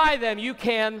if you buy them, you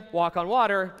can walk on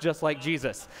water just like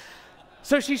Jesus.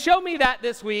 So she showed me that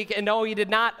this week, and no, he did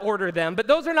not order them, but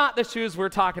those are not the shoes we're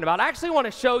talking about. I actually want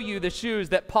to show you the shoes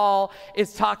that Paul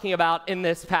is talking about in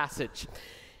this passage.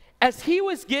 As he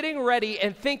was getting ready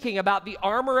and thinking about the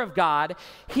armor of God,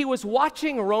 he was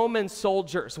watching Roman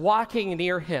soldiers walking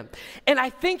near him. And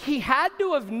I think he had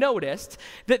to have noticed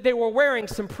that they were wearing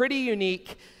some pretty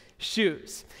unique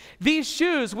shoes. These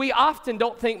shoes, we often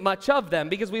don't think much of them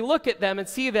because we look at them and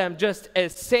see them just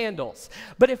as sandals.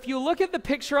 But if you look at the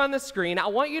picture on the screen, I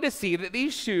want you to see that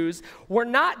these shoes were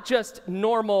not just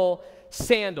normal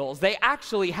sandals. They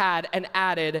actually had an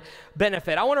added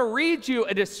benefit. I want to read you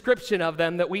a description of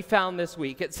them that we found this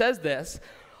week. It says this: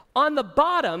 on the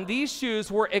bottom, these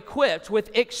shoes were equipped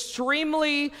with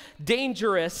extremely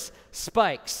dangerous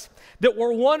spikes that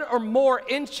were 1 or more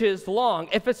inches long.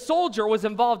 If a soldier was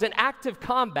involved in active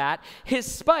combat, his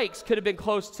spikes could have been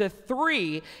close to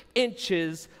 3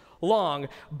 inches long.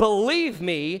 Believe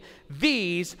me,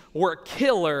 these were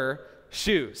killer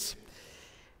shoes.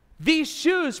 These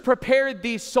shoes prepared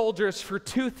these soldiers for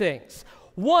 2 things.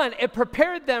 1, it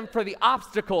prepared them for the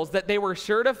obstacles that they were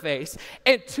sure to face.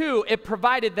 And 2, it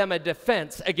provided them a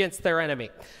defense against their enemy.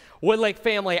 Woodlake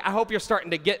family, I hope you're starting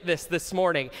to get this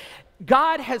morning.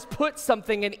 God has put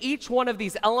something in each one of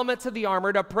these elements of the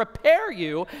armor to prepare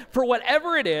you for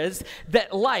whatever it is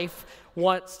that life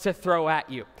wants to throw at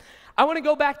you. I want to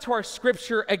go back to our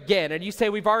scripture again. And you say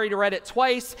we've already read it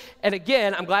twice. And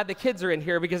again, I'm glad the kids are in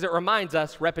here because it reminds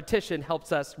us repetition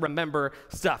helps us remember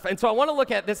stuff. And so I want to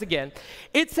look at this again.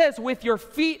 It says, with your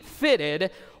feet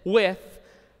fitted with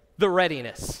the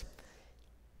readiness.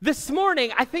 This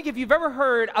morning, I think if you've ever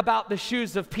heard about the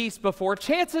shoes of peace before,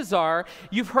 chances are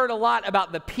you've heard a lot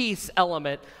about the peace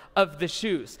element of the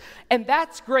shoes. And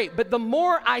that's great, but the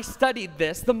more I studied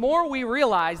this, the more we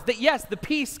realized that yes, the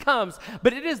peace comes,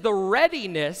 but it is the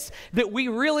readiness that we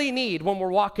really need when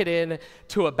we're walking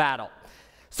into a battle.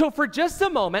 So for just a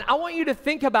moment, I want you to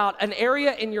think about an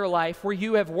area in your life where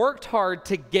you have worked hard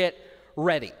to get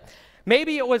ready.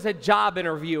 Maybe it was a job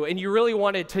interview and you really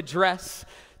wanted to dress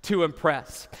to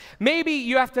impress. Maybe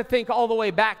you have to think all the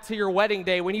way back to your wedding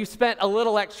day when you spent a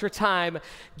little extra time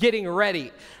getting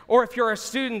ready. Or if you're a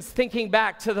student, thinking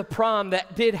back to the prom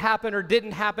that did happen or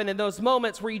didn't happen, in those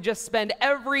moments where you just spend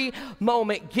every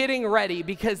moment getting ready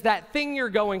because that thing you're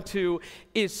going to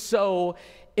is so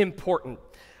important.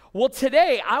 Well,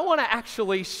 today I want to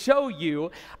actually show you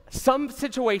some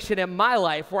situation in my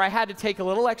life where I had to take a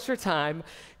little extra time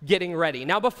getting ready.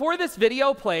 Now, before this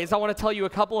video plays, I want to tell you a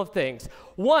couple of things.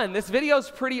 One, this video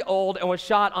is pretty old and was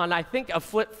shot on, I think, a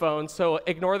flip phone, so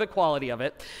ignore the quality of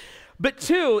it. But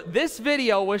two, this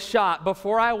video was shot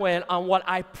before I went on what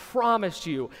I promised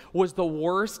you was the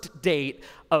worst date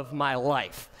of my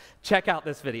life. Check out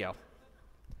this video.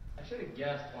 I should have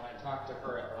guessed when I talked to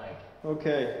her at like...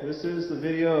 Okay, this is the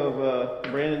video of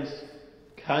Brandon's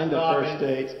kind of first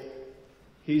date.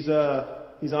 He's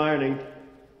ironing.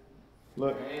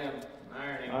 Look. I am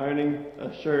Ironing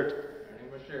a shirt.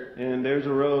 Ironing my shirt. And there's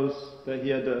a rose that he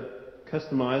had to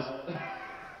customize.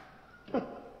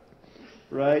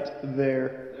 Right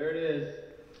there. There it is.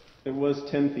 It was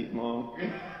 10 feet long.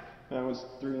 That was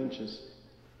 3 inches.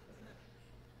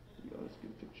 That's a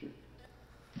good picture.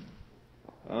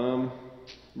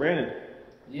 Brandon.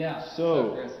 Yeah.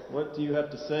 So, Chris. what do you have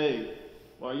to say?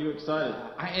 Why are you excited?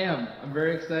 I am. I'm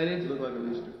very excited. You look like a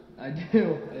rooster. I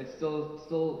do. I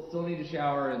still need to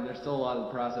shower, and there's still a lot of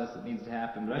the process that needs to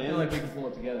happen. But I feel like we can pull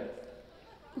it together.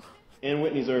 And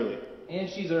Whitney's early. And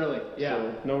she's early. Yeah.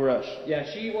 So, no rush. Yeah.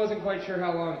 She wasn't quite sure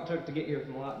how long it took to get here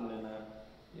from Lawton, and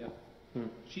yeah.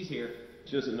 She's here.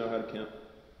 She doesn't know how to count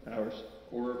hours.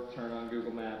 Or turn on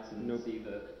Google Maps and see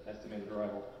the estimated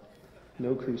arrival.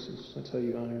 No creases. That's how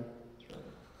you iron.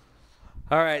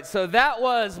 All right, so that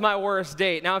was my worst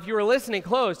date. Now, if you were listening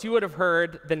close, you would have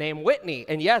heard the name Whitney.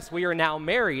 And yes, we are now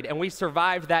married, and we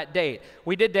survived that date.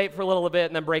 We did date for a little bit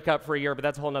and then break up for a year, but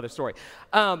that's a whole other story.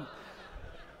 But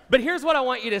here's what I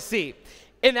want you to see.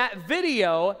 In that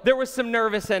video, there was some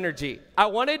nervous energy. I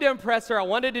wanted to impress her. I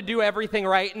wanted to do everything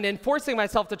right. And in forcing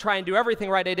myself to try and do everything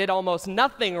right, I did almost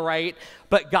nothing right,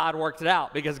 but God worked it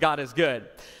out because God is good.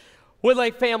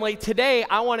 Woodlake family, today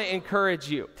I want to encourage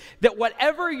you that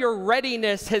whatever your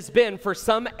readiness has been for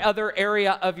some other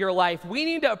area of your life, we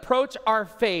need to approach our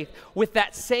faith with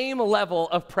that same level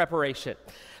of preparation.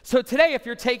 So today, if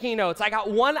you're taking notes, I got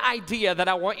one idea that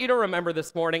I want you to remember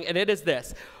this morning, and it is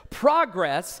this: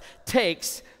 progress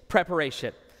takes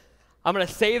preparation. I'm going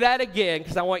to say that again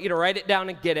because I want you to write it down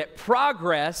and get it.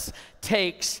 Progress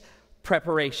takes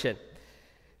preparation.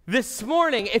 This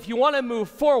morning, if you want to move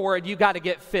forward, you got to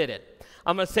get fitted.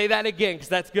 I'm going to say that again because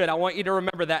that's good. I want you to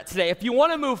remember that today. If you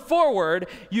want to move forward,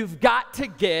 you've got to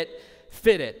get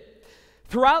fitted.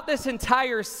 Throughout this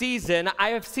entire season, I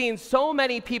have seen so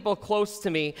many people close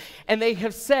to me, and they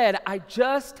have said, I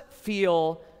just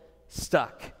feel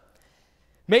stuck.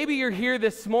 Maybe you're here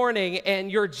this morning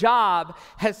and your job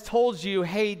has told you,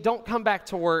 hey, don't come back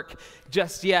to work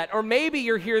just yet. Or maybe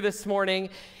you're here this morning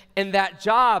and that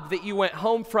job that you went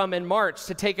home from in March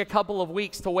to take a couple of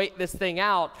weeks to wait this thing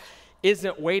out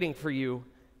isn't waiting for you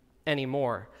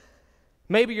anymore.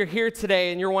 Maybe you're here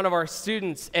today and you're one of our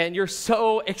students and you're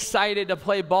so excited to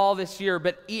play ball this year,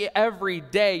 but every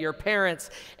day your parents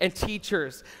and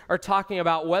teachers are talking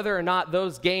about whether or not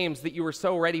those games that you were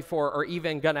so ready for are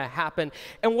even going to happen.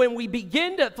 And when we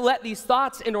begin to let these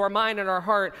thoughts into our mind and our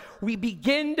heart, we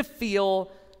begin to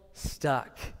feel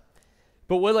stuck.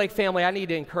 But Woodlake family, I need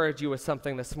to encourage you with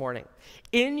something this morning.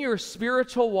 In your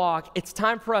spiritual walk, it's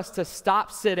time for us to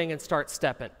stop sitting and start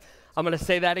stepping. I'm going to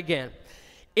say that again.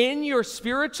 In your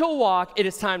spiritual walk, it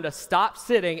is time to stop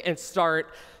sitting and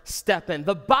start stepping.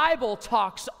 The Bible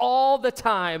talks all the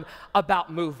time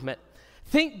about movement.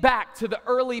 Think back to the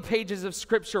early pages of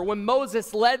Scripture when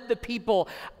Moses led the people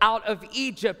out of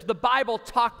Egypt. The Bible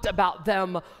talked about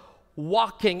them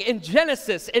walking. In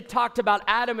Genesis, it talked about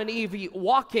Adam and Eve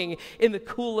walking in the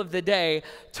cool of the day,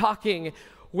 talking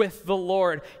with the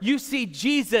Lord. You see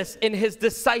Jesus and his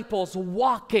disciples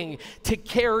walking to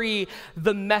carry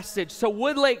the message. So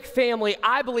Woodlake family,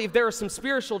 I believe there are some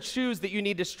spiritual shoes that you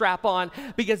need to strap on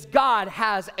because God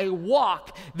has a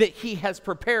walk that he has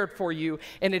prepared for you,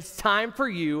 and it's time for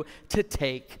you to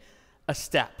take a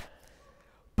step.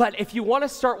 But if you want to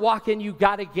start walking, you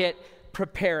got to get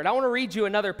prepared. I want to read you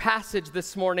another passage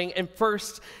this morning in 1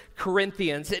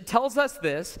 Corinthians. It tells us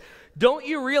this: don't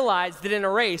you realize that in a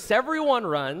race, everyone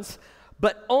runs,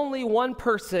 but only one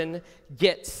person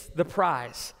gets the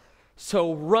prize?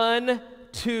 So run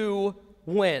to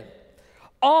win.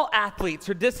 All athletes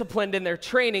are disciplined in their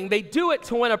training. They do it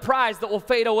to win a prize that will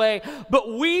fade away,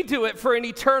 but we do it for an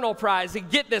eternal prize. And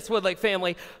get this, Woodlake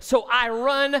family. So I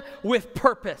run with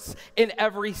purpose in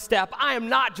every step. I am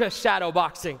not just shadow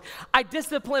boxing. I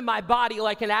discipline my body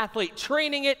like an athlete,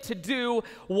 training it to do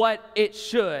what it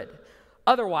should.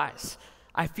 Otherwise,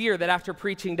 I fear that after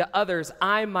preaching to others,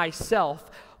 I myself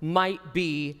might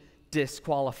be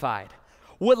disqualified.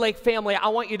 Woodlake family, I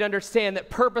want you to understand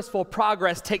that purposeful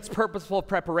progress takes purposeful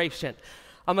preparation.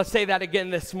 I'm going to say that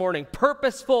again this morning.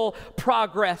 Purposeful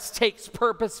progress takes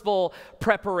purposeful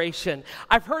preparation.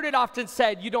 I've heard it often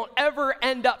said, you don't ever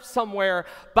end up somewhere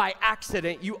by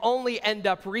accident. You only end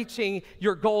up reaching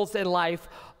your goals in life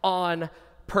on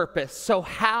purpose. So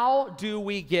how do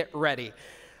we get ready?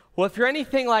 Well, if you're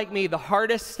anything like me, the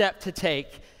hardest step to take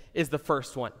is the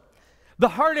first one. The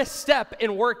hardest step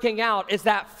in working out is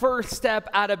that first step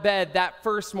out of bed, that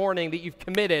first morning that you've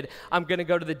committed, I'm going to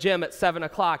go to the gym at 7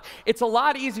 o'clock. It's a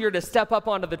lot easier to step up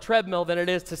onto the treadmill than it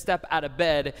is to step out of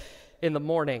bed in the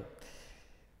morning.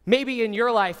 Maybe in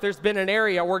your life there's been an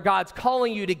area where God's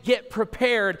calling you to get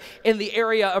prepared in the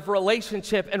area of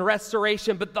relationship and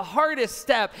restoration, but the hardest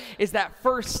step is that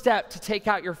first step to take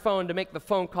out your phone, to make the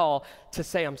phone call, to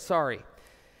say, I'm sorry.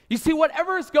 You see,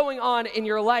 whatever is going on in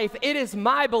your life, it is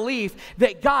my belief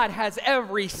that God has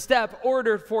every step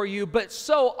ordered for you, but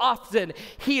so often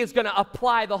he is going to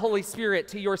apply the Holy Spirit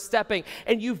to your stepping,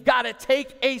 and you've got to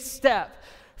take a step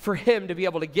for him to be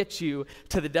able to get you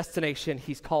to the destination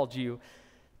he's called you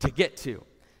to get to.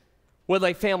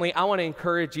 Woodlake family, I want to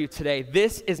encourage you today.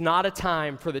 This is not a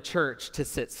time for the church to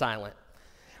sit silent.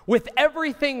 With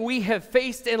everything we have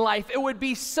faced in life, it would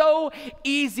be so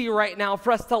easy right now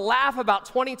for us to laugh about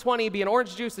 2020 being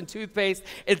orange juice and toothpaste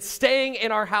and staying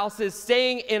in our houses,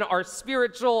 staying in our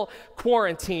spiritual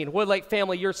quarantine. Woodlake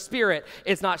family, your spirit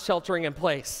is not sheltering in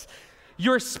place.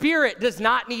 Your spirit does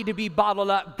not need to be bottled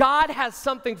up. God has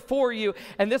something for you,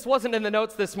 and this wasn't in the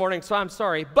notes this morning, so I'm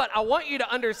sorry, but I want you to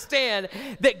understand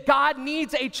that God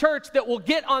needs a church that will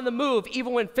get on the move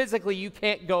even when physically you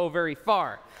can't go very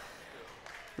far.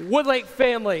 Woodlake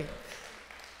family,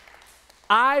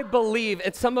 I believe,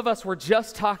 and some of us were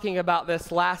just talking about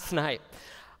this last night,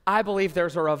 I believe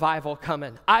there's a revival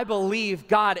coming. I believe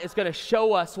God is going to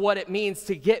show us what it means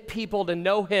to get people to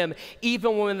know him,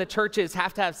 even when the churches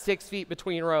have to have 6 feet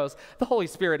between rows. The Holy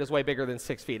Spirit is way bigger than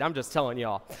 6 feet. I'm just telling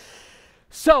y'all.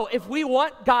 So if we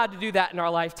want God to do that in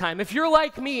our lifetime, if you're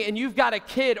like me and you've got a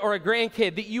kid or a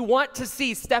grandkid that you want to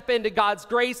see step into God's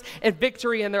grace and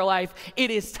victory in their life, it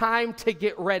is time to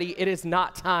get ready. It is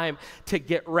not time to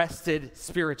get rested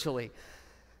spiritually.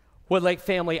 Woodlake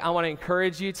family, I want to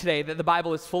encourage you today that the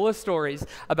Bible is full of stories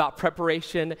about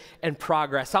preparation and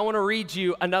progress. I want to read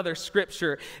you another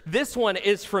scripture. This one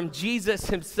is from Jesus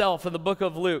himself in the book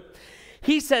of Luke.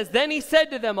 He says, "Then he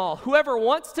said to them all, whoever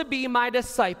wants to be my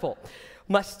disciple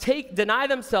must deny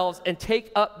themselves and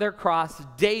take up their cross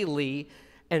daily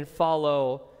and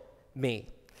follow me."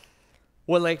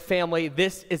 Woodlake family,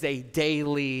 this is a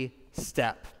daily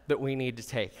step that we need to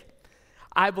take.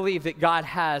 I believe that God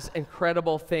has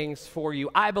incredible things for you.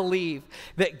 I believe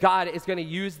that God is going to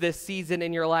use this season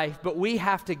in your life, but we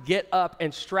have to get up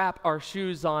and strap our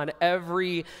shoes on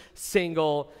every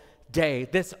single day.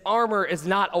 This armor is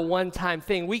not a one-time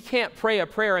thing. We can't pray a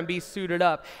prayer and be suited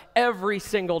up every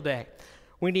single day.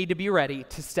 We need to be ready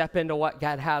to step into what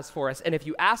God has for us. And if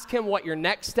you ask him what your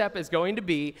next step is going to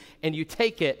be and you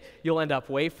take it, you'll end up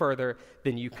way further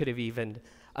than you could have even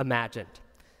imagined.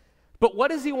 But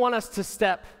what does he want us to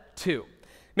step to?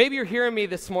 Maybe you're hearing me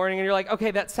this morning and you're like,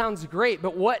 okay, that sounds great,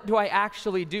 but what do I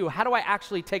actually do? How do I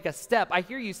actually take a step? I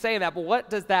hear you saying that, but what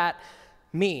does that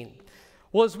mean?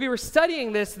 Well, as we were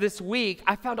studying this week,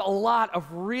 I found a lot of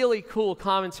really cool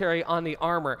commentary on the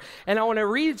armor. And I want to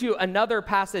read you another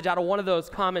passage out of one of those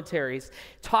commentaries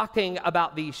talking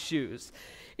about these shoes.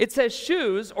 It says,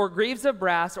 "Shoes, or greaves of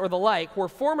brass, or the like, were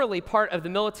formerly part of the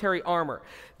military armor.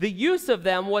 The use of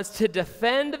them was to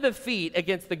defend the feet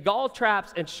against the gall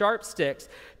traps and sharp sticks,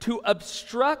 to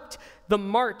obstruct the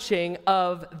marching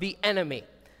of the enemy.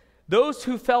 those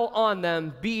who fell on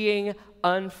them being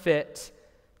unfit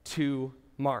to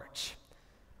march.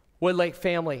 Woodlake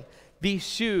family, these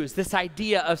shoes, this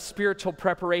idea of spiritual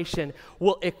preparation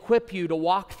will equip you to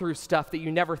walk through stuff that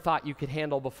you never thought you could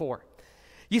handle before.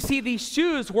 You see, these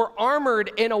shoes were armored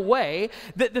in a way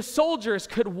that the soldiers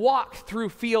could walk through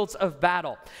fields of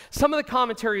battle. Some of the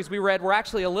commentaries we read were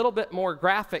actually a little bit more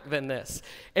graphic than this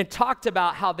and talked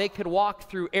about how they could walk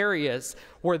through areas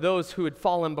where those who had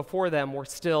fallen before them were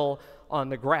still on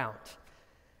the ground.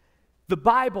 The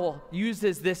Bible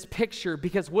uses this picture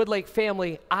because, Woodlake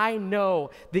family, I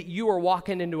know that you are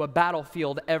walking into a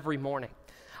battlefield every morning.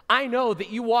 I know that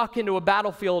you walk into a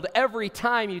battlefield every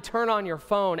time you turn on your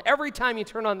phone, every time you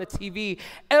turn on the TV,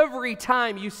 every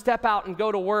time you step out and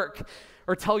go to work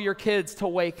or tell your kids to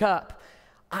wake up.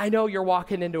 I know you're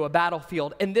walking into a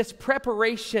battlefield, and this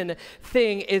preparation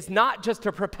thing is not just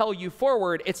to propel you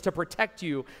forward, it's to protect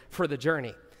you for the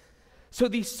journey. So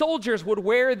these soldiers would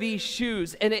wear these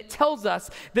shoes, and it tells us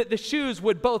that the shoes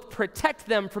would both protect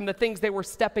them from the things they were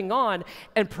stepping on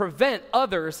and prevent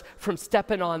others from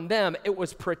stepping on them. It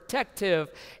was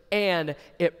protective, and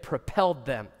it propelled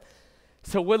them.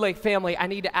 So Woodlake family, I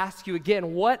need to ask you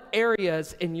again, what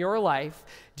areas in your life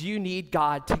do you need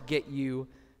God to get you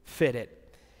fitted?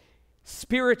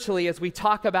 Spiritually, as we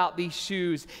talk about these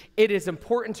shoes, it is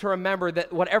important to remember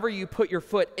that whatever you put your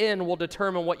foot in will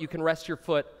determine what you can rest your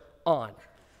foot on.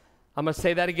 I'm going to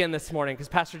say that again this morning because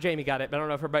Pastor Jamie got it, but I don't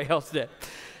know if everybody else did.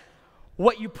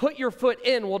 What you put your foot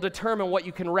in will determine what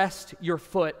you can rest your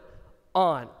foot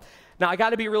on. Now, I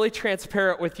got to be really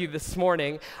transparent with you this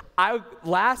morning.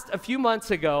 A few months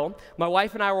ago, my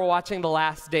wife and I were watching The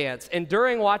Last Dance, and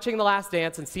during watching The Last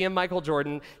Dance and seeing Michael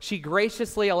Jordan, she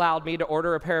graciously allowed me to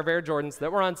order a pair of Air Jordans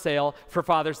that were on sale for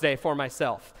Father's Day for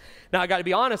myself. Now, I got to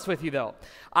be honest with you, though.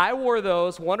 I wore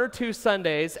those 1 or 2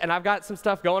 Sundays, and I've got some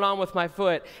stuff going on with my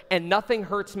foot, and nothing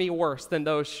hurts me worse than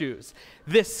those shoes.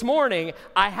 This morning,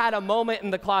 I had a moment in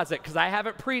the closet because I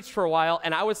haven't preached for a while,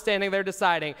 and I was standing there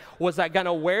deciding, was I going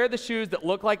to wear the shoes that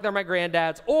look like they're my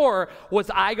granddad's, or was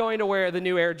I going to wear the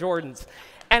new Air Jordans?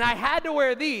 And I had to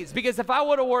wear these because if I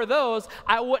would have wore those,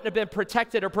 I wouldn't have been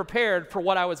protected or prepared for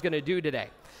what I was going to do today.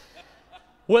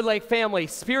 Woodlake family,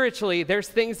 spiritually, there's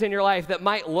things in your life that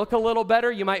might look a little better,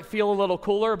 you might feel a little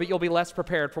cooler, but you'll be less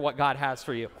prepared for what God has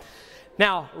for you.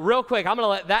 Now, real quick, I'm going to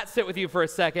let that sit with you for a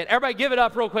second. Everybody give it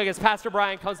up real quick as Pastor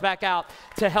Brian comes back out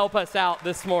to help us out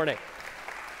this morning.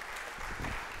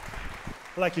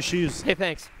 I like your shoes. Hey,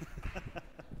 thanks.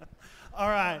 All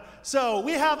right, so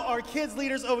we have our kids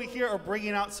leaders over here are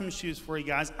bringing out some shoes for you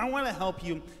guys. I want to help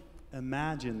you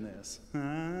imagine this.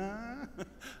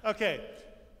 Okay,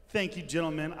 thank you,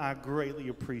 gentlemen. I greatly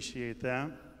appreciate that.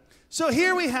 So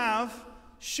here we have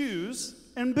shoes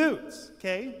and boots,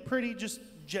 okay? Pretty just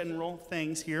general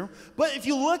things here. But if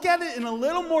you look at it in a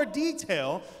little more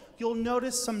detail, you'll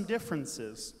notice some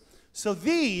differences. So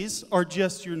these are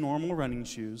just your normal running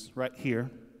shoes right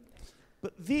here.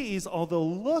 But these, although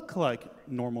look like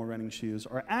normal running shoes,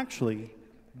 are actually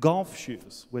golf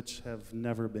shoes, which have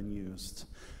never been used.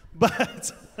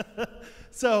 But,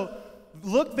 so,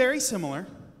 look very similar,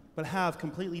 but have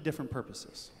completely different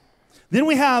purposes. Then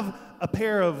we have a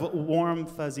pair of warm,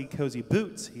 fuzzy, cozy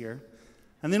boots here.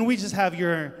 And then we just have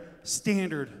your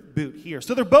standard boot here.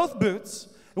 So they're both boots,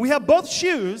 and we have both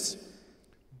shoes,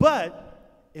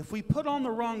 but if we put on the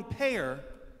wrong pair,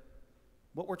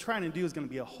 what we're trying to do is going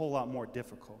to be a whole lot more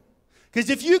difficult. Because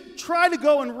if you try to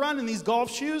go and run in these golf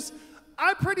shoes,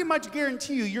 I pretty much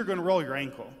guarantee you're going to roll your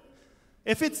ankle.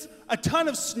 If it's a ton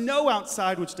of snow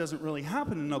outside, which doesn't really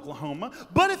happen in Oklahoma,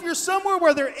 but if you're somewhere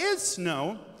where there is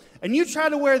snow and you try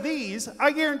to wear these,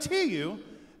 I guarantee you,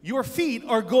 your feet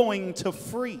are going to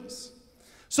freeze.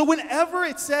 So whenever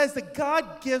it says that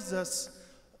God gives us,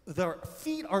 their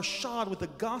feet are shod with the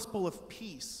gospel of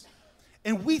peace,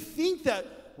 and we think that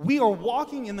we are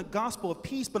walking in the gospel of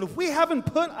peace, but if we haven't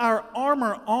put our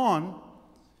armor on,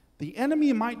 the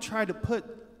enemy might try to put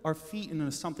our feet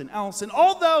into something else. And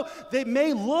although they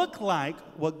may look like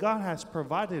what God has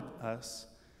provided us,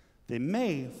 they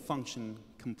may function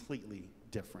completely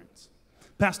different.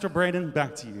 Pastor Brandon,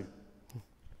 back to you.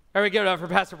 All right, give it up for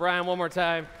Pastor Brian one more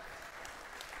time.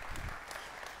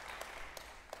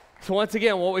 So once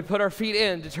again, what we put our feet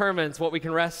in determines what we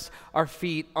can rest our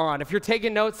feet on. If you're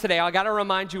taking notes today, I got to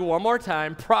remind you one more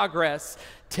time, progress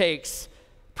takes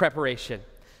preparation.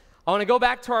 I want to go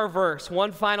back to our verse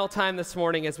one final time this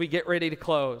morning as we get ready to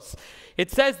close. It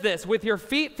says this, with your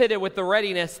feet fitted with the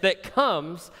readiness that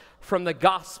comes from the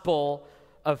gospel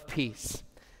of peace.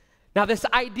 Now, this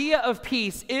idea of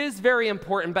peace is very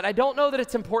important, but I don't know that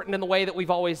it's important in the way that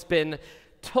we've always been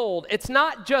told. It's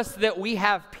not just that we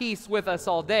have peace with us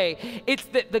all day, it's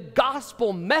that the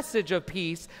gospel message of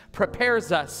peace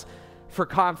prepares us for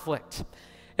conflict.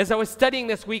 As I was studying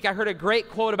this week, I heard a great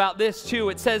quote about this too.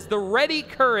 It says, "The ready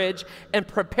courage and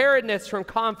preparedness from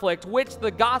conflict which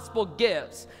the gospel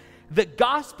gives, the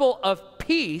gospel of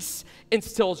peace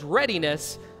instills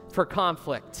readiness for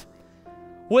conflict."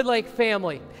 Woodlake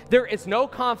family, there is no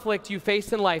conflict you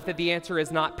face in life that the answer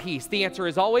is not peace. The answer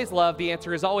is always love. The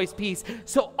answer is always peace.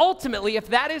 So ultimately, if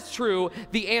that is true,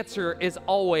 the answer is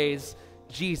always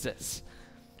Jesus.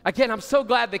 Again, I'm so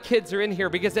glad the kids are in here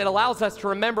because it allows us to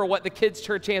remember what the kids'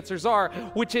 church answers are,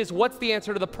 which is, what's the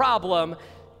answer to the problem?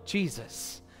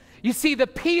 Jesus. You see, the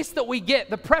peace that we get,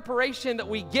 the preparation that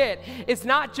we get, is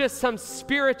not just some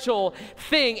spiritual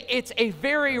thing. It's a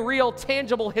very real,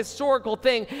 tangible, historical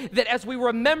thing that as we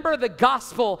remember the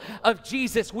gospel of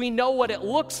Jesus, we know what it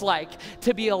looks like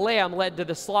to be a lamb led to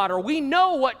the slaughter. We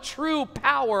know what true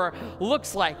power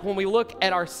looks like when we look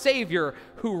at our Savior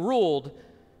who ruled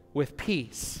with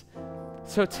peace.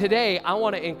 So today, I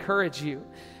want to encourage you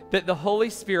that the Holy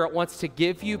Spirit wants to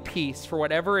give you peace for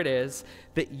whatever it is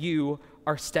that you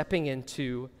are stepping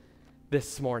into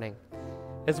this morning.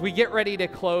 As we get ready to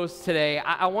close today,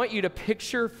 I want you to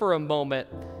picture for a moment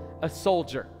a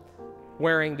soldier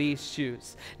wearing these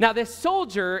shoes. Now, this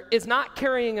soldier is not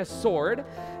carrying a sword.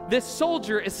 This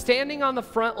soldier is standing on the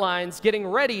front lines getting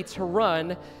ready to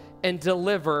run and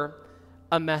deliver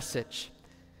a message.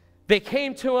 They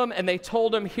came to him and they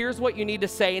told him, here's what you need to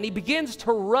say. And he begins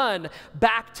to run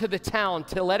back to the town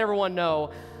to let everyone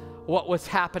know what was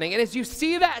happening. And as you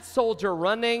see that soldier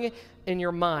running in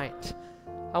your mind,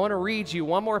 I want to read you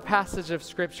one more passage of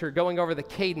scripture going over the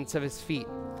cadence of his feet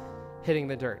hitting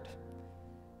the dirt.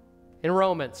 In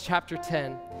Romans chapter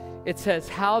 10, it says,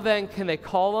 "How then can they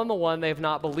call on the one they have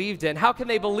not believed in? How can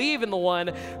they believe in the one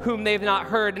whom they've not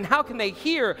heard? And how can they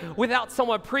hear without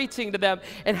someone preaching to them?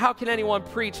 And how can anyone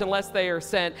preach unless they are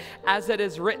sent? As it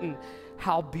is written,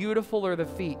 how beautiful are the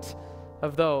feet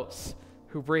of those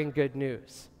who bring good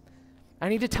news." I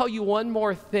need to tell you one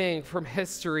more thing from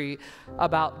history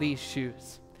about these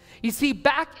shoes. You see,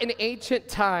 back in ancient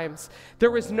times,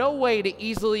 there was no way to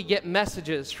easily get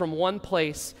messages from one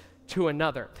place to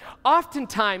another.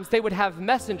 Oftentimes, they would have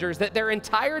messengers that their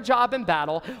entire job in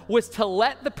battle was to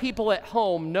let the people at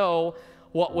home know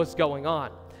what was going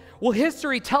on. Well,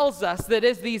 history tells us that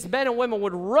as these men and women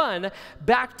would run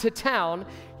back to town,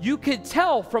 you could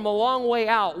tell from a long way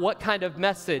out what kind of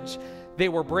message they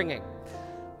were bringing.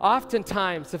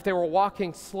 Oftentimes, if they were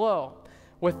walking slow,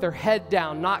 with their head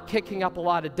down, not kicking up a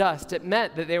lot of dust, it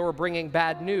meant that they were bringing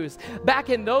bad news. Back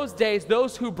in those days,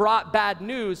 those who brought bad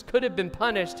news could have been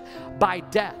punished by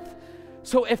death.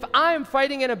 So if I'm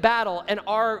fighting in a battle and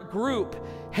our group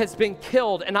has been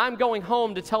killed and I'm going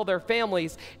home to tell their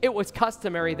families, it was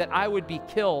customary that I would be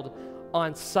killed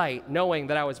on sight, knowing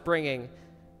that I was bringing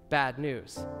bad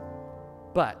news.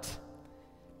 But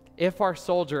if our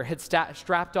soldier had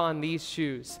strapped on these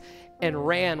shoes and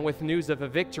ran with news of a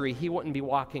victory, he wouldn't be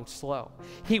walking slow.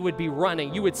 He would be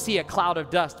running. You would see a cloud of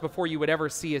dust before you would ever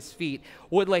see his feet.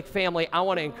 Woodlake family, I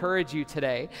want to encourage you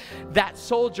today. That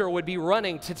soldier would be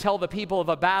running to tell the people of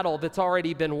a battle that's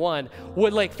already been won.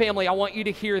 Woodlake family, I want you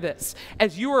to hear this.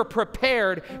 As you are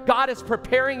prepared, God is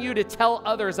preparing you to tell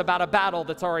others about a battle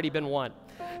that's already been won.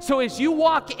 So as you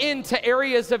walk into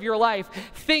areas of your life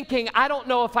thinking, I don't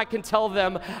know if I can tell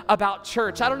them about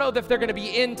church. I don't know if they're going to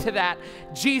be into that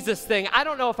Jesus thing. I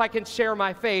don't know if I can share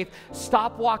my faith.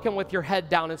 Stop walking with your head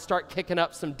down and start kicking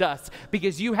up some dust,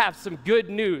 because you have some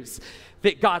good news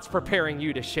that God's preparing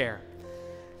you to share.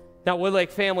 Now, Woodlake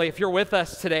family, if you're with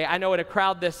us today, I know in a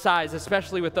crowd this size,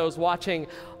 especially with those watching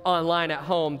online at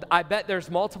home, I bet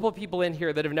there's multiple people in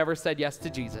here that have never said yes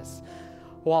to Jesus.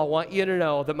 Well, I want you to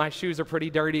know that my shoes are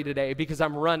pretty dirty today because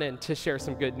I'm running to share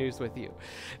some good news with you.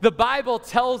 The Bible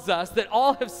tells us that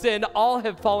all have sinned, all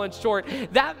have fallen short.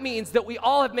 That means that we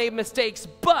all have made mistakes,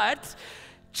 but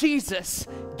Jesus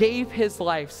gave his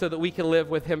life so that we can live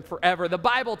with him forever. The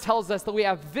Bible tells us that we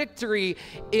have victory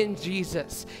in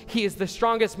Jesus. He is the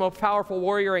strongest, most powerful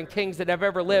warrior and kings that have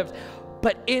ever lived.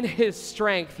 But in his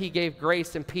strength, he gave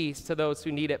grace and peace to those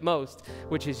who need it most,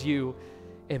 which is you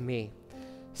and me.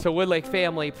 So Woodlake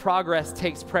family, progress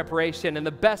takes preparation, and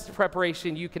the best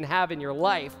preparation you can have in your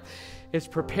life is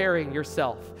preparing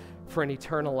yourself for an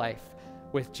eternal life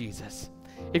with Jesus.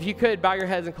 If you could, bow your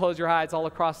heads and close your eyes all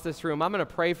across this room. I'm going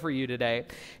to pray for you today.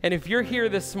 And if you're here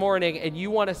this morning and you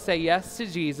want to say yes to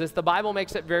Jesus, the Bible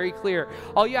makes it very clear.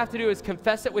 All you have to do is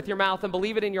confess it with your mouth and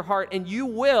believe it in your heart, and you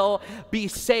will be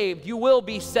saved. You will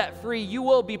be set free. You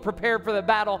will be prepared for the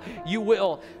battle. You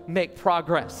will make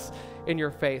progress in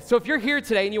your faith. So if you're here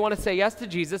today and you want to say yes to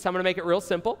Jesus, I'm going to make it real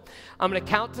simple. I'm going to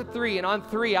count to 3, and on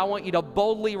 3, I want you to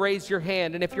boldly raise your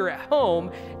hand. And if you're at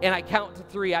home and I count to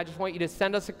 3, I just want you to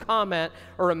send us a comment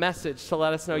or a message to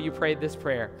let us know you prayed this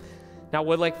prayer. Now,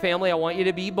 Woodlake family, I want you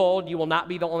to be bold. You will not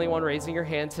be the only one raising your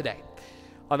hand today.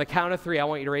 On the count of 3, I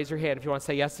want you to raise your hand if you want to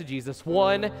say yes to Jesus.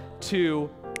 1, 2,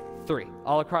 3.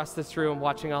 All across this room,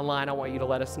 watching online, I want you to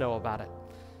let us know about it.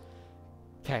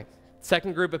 Okay.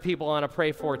 Second group of people I want to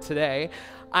pray for today.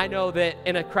 I know that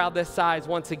in a crowd this size,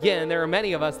 once again, there are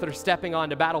many of us that are stepping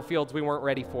onto battlefields we weren't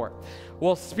ready for.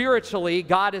 Well, spiritually,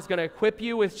 God is going to equip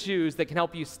you with shoes that can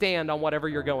help you stand on whatever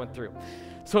you're going through.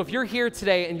 So if you're here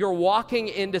today and you're walking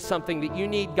into something that you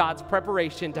need God's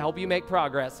preparation to help you make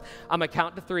progress, I'm going to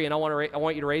count to 3, and I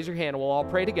want you to raise your hand, and we'll all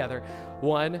pray together.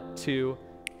 1, 2,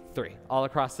 3. All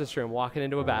across this room, walking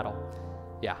into a battle.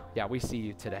 Yeah, we see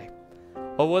you today.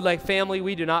 Well, Woodlake family,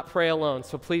 we do not pray alone,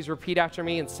 so please repeat after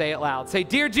me and say it loud. Say,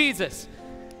 Dear Jesus,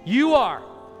 you are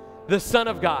the Son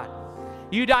of God.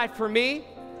 You died for me,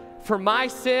 for my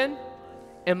sin,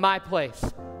 in my place.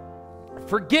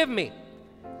 Forgive me.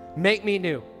 Make me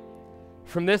new.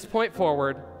 From this point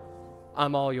forward,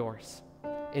 I'm all yours.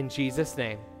 In Jesus'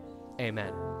 name,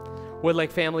 amen.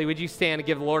 Woodlake family, would you stand and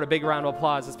give the Lord a big round of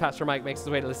applause as Pastor Mike makes his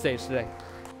way to the stage today?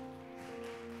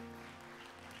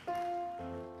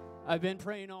 I've been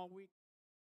praying all week.